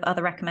comes up with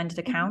other recommended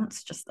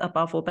accounts just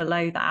above or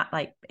below that.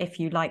 Like if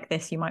you like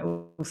this, you might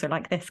also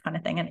like this kind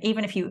of thing. And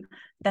even if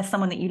there's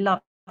someone that you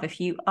love, if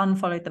you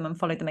unfollowed them and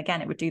followed them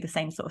again, it would do the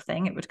same sort of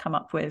thing. It would come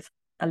up with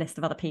a list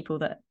of other people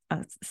that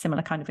are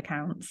similar kind of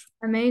accounts.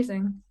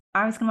 Amazing.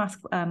 I was going to ask,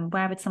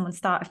 where would someone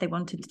start if they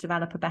wanted to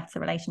develop a better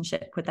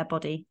relationship with their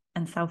body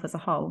and self as a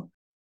whole?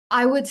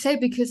 I would say,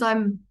 because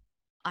I'm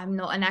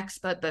not an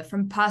expert, but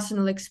from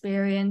personal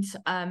experience,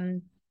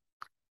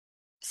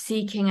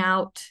 seeking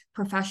out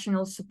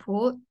professional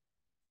support,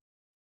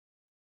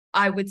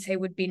 I would say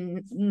would be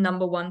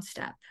number 1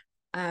 step.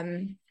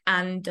 And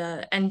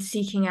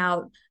seeking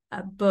out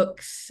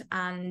books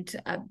and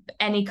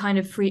any kind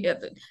of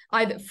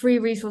either free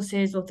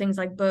resources or things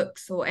like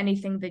books or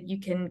anything that you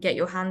can get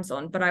your hands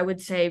on. But I would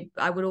say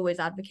I would always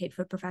advocate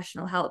for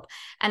professional help.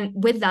 And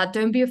with that,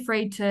 don't be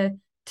afraid to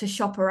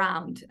shop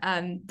around.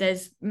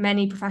 There's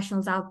many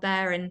professionals out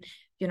there, and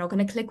you're not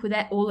going to click with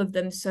all of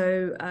them.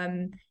 So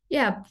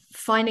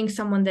finding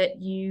someone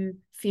that you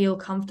feel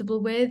comfortable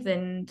with,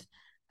 and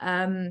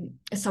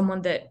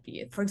someone that,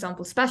 for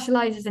example,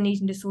 specializes in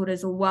eating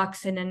disorders or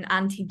works in an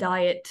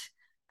anti-diet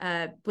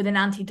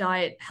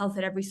health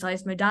at every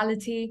size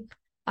modality,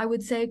 I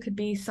would say could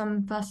be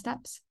some first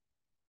steps.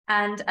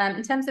 And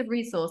in terms of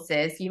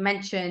resources, you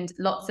mentioned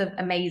lots of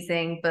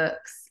amazing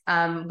books,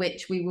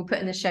 which we will put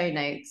in the show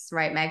notes,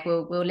 right, Meg?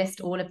 We'll list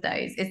all of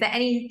those. Is there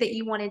any that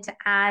you wanted to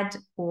add,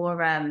 or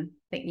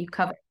think you've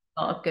covered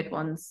a lot of good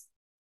ones?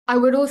 I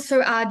would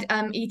also add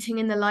Eating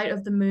in the Light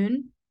of the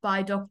Moon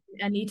by Dr.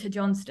 Anita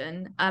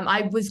Johnston.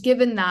 I was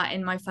given that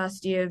in my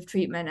first year of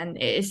treatment,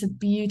 and it's a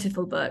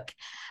beautiful book.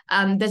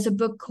 There's a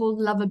book called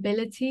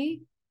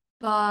Lovability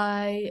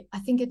by, I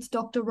think it's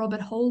Dr.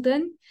 Robert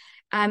Holden.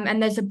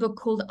 And there's a book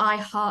called I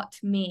Heart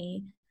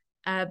Me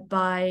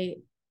by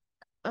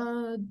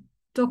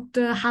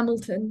Dr.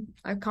 Hamilton.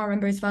 I can't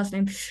remember his first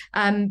name.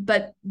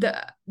 But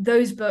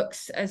those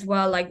books as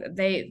well, like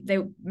they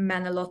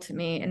meant a lot to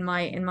me in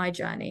my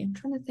journey. I'm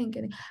trying to think.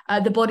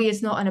 The Body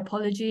Is Not an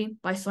Apology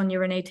by Sonia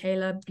Renee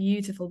Taylor.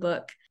 Beautiful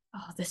book.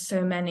 Oh, there's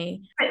so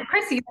many.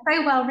 Chrissy,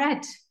 you're so well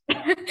read.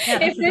 Yeah,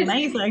 this is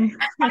amazing.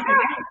 I'm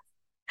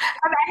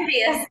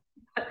envious.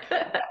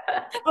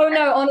 Oh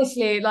no,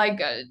 honestly, like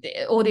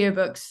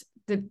audiobooks.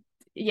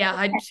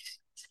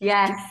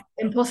 Yes.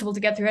 Impossible to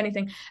get through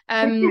anything.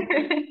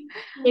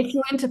 If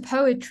you're into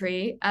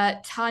poetry,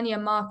 Tanya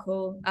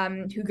Markle,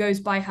 who goes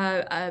by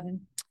her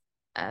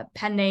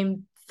pen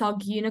name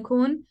Thug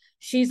Unicorn,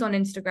 she's on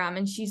Instagram,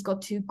 and she's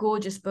got 2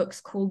 gorgeous books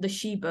called The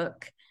She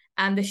Book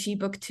and The She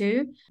Book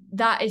 2.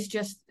 That is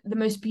just the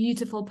most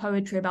beautiful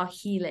poetry about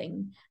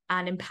healing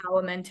and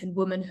empowerment and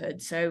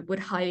womanhood. So would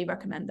highly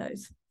recommend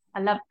those. I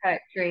love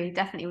poetry.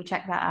 Definitely will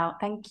check that out.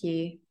 Thank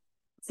you.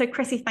 So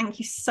Chrissy, thank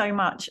you so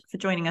much for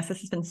joining us.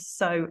 This has been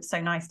so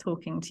nice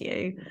talking to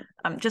you.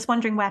 I'm just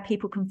wondering where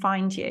people can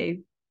find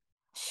you.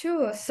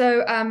 Sure.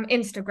 So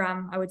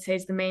Instagram, I would say,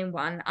 is the main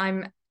one.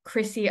 I'm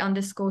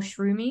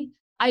Chrissy_Shroomy.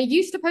 I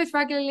used to post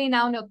regularly,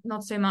 now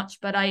not so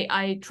much, but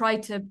I try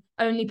to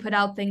only put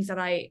out things that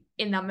I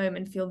in that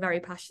moment feel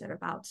very passionate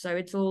about. So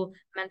it's all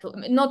mental,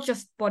 not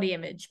just body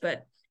image,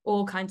 but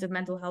all kinds of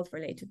mental health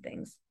related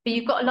things. But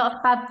you've got a lot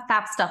of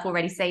fab stuff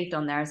already saved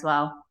on there as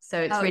well. So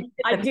it's really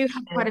I do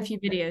have quite a few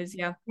videos,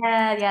 yeah.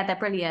 Yeah, they're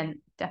brilliant,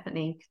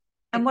 definitely.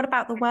 And what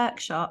about the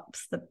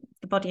workshops, the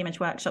body image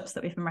workshops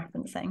that we've been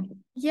referencing?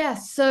 Yeah,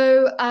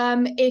 so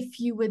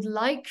if you would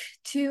like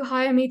to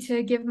hire me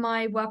to give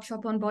my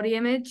workshop on body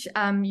image,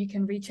 you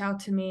can reach out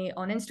to me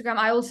on Instagram.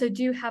 I also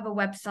do have a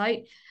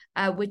website,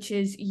 which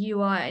is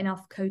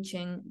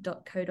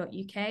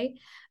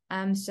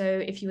youareenoughcoaching.co.uk. So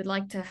if you would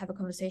like to have a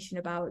conversation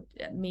about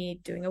me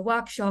doing a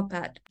workshop,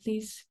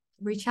 please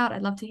reach out.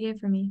 I'd love to hear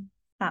from you.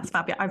 That's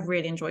fabulous. I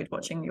really enjoyed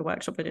watching your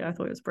workshop video. I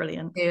thought it was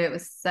brilliant. It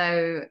was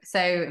so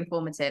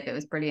informative. It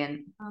was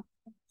brilliant. Oh,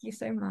 thank you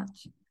so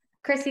much.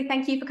 Chrissy,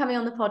 thank you for coming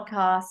on the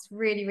podcast.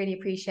 Really, really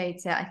appreciate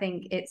it. I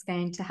think it's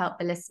going to help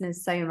the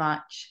listeners so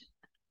much.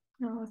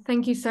 Oh,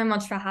 thank you so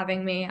much for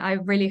having me. I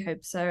really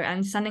hope so.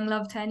 And sending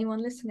love to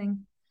anyone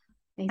listening.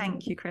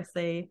 Thank you,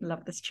 Chrissy.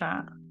 Love this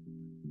chat.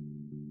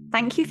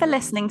 Thank you for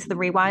listening to the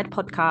Rewired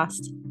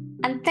podcast.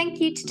 And thank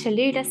you to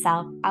Tallulah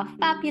Self, our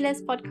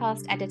fabulous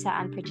podcast editor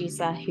and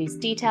producer, whose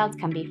details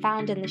can be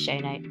found in the show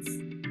notes.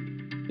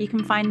 You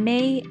can find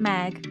me,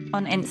 Meg,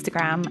 on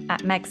Instagram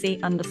at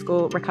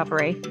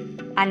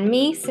Megsy_recovery. And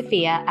me,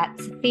 Sophia, at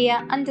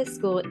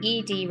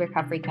Sophia_ED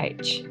recovery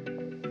coach.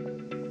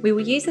 We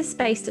will use this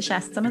space to share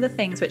some of the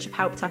things which have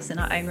helped us in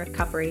our own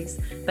recoveries,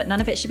 but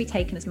none of it should be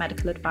taken as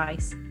medical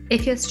advice.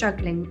 If you're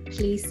struggling,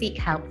 please seek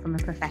help from a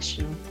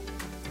professional.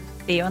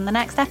 See you on the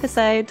next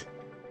episode.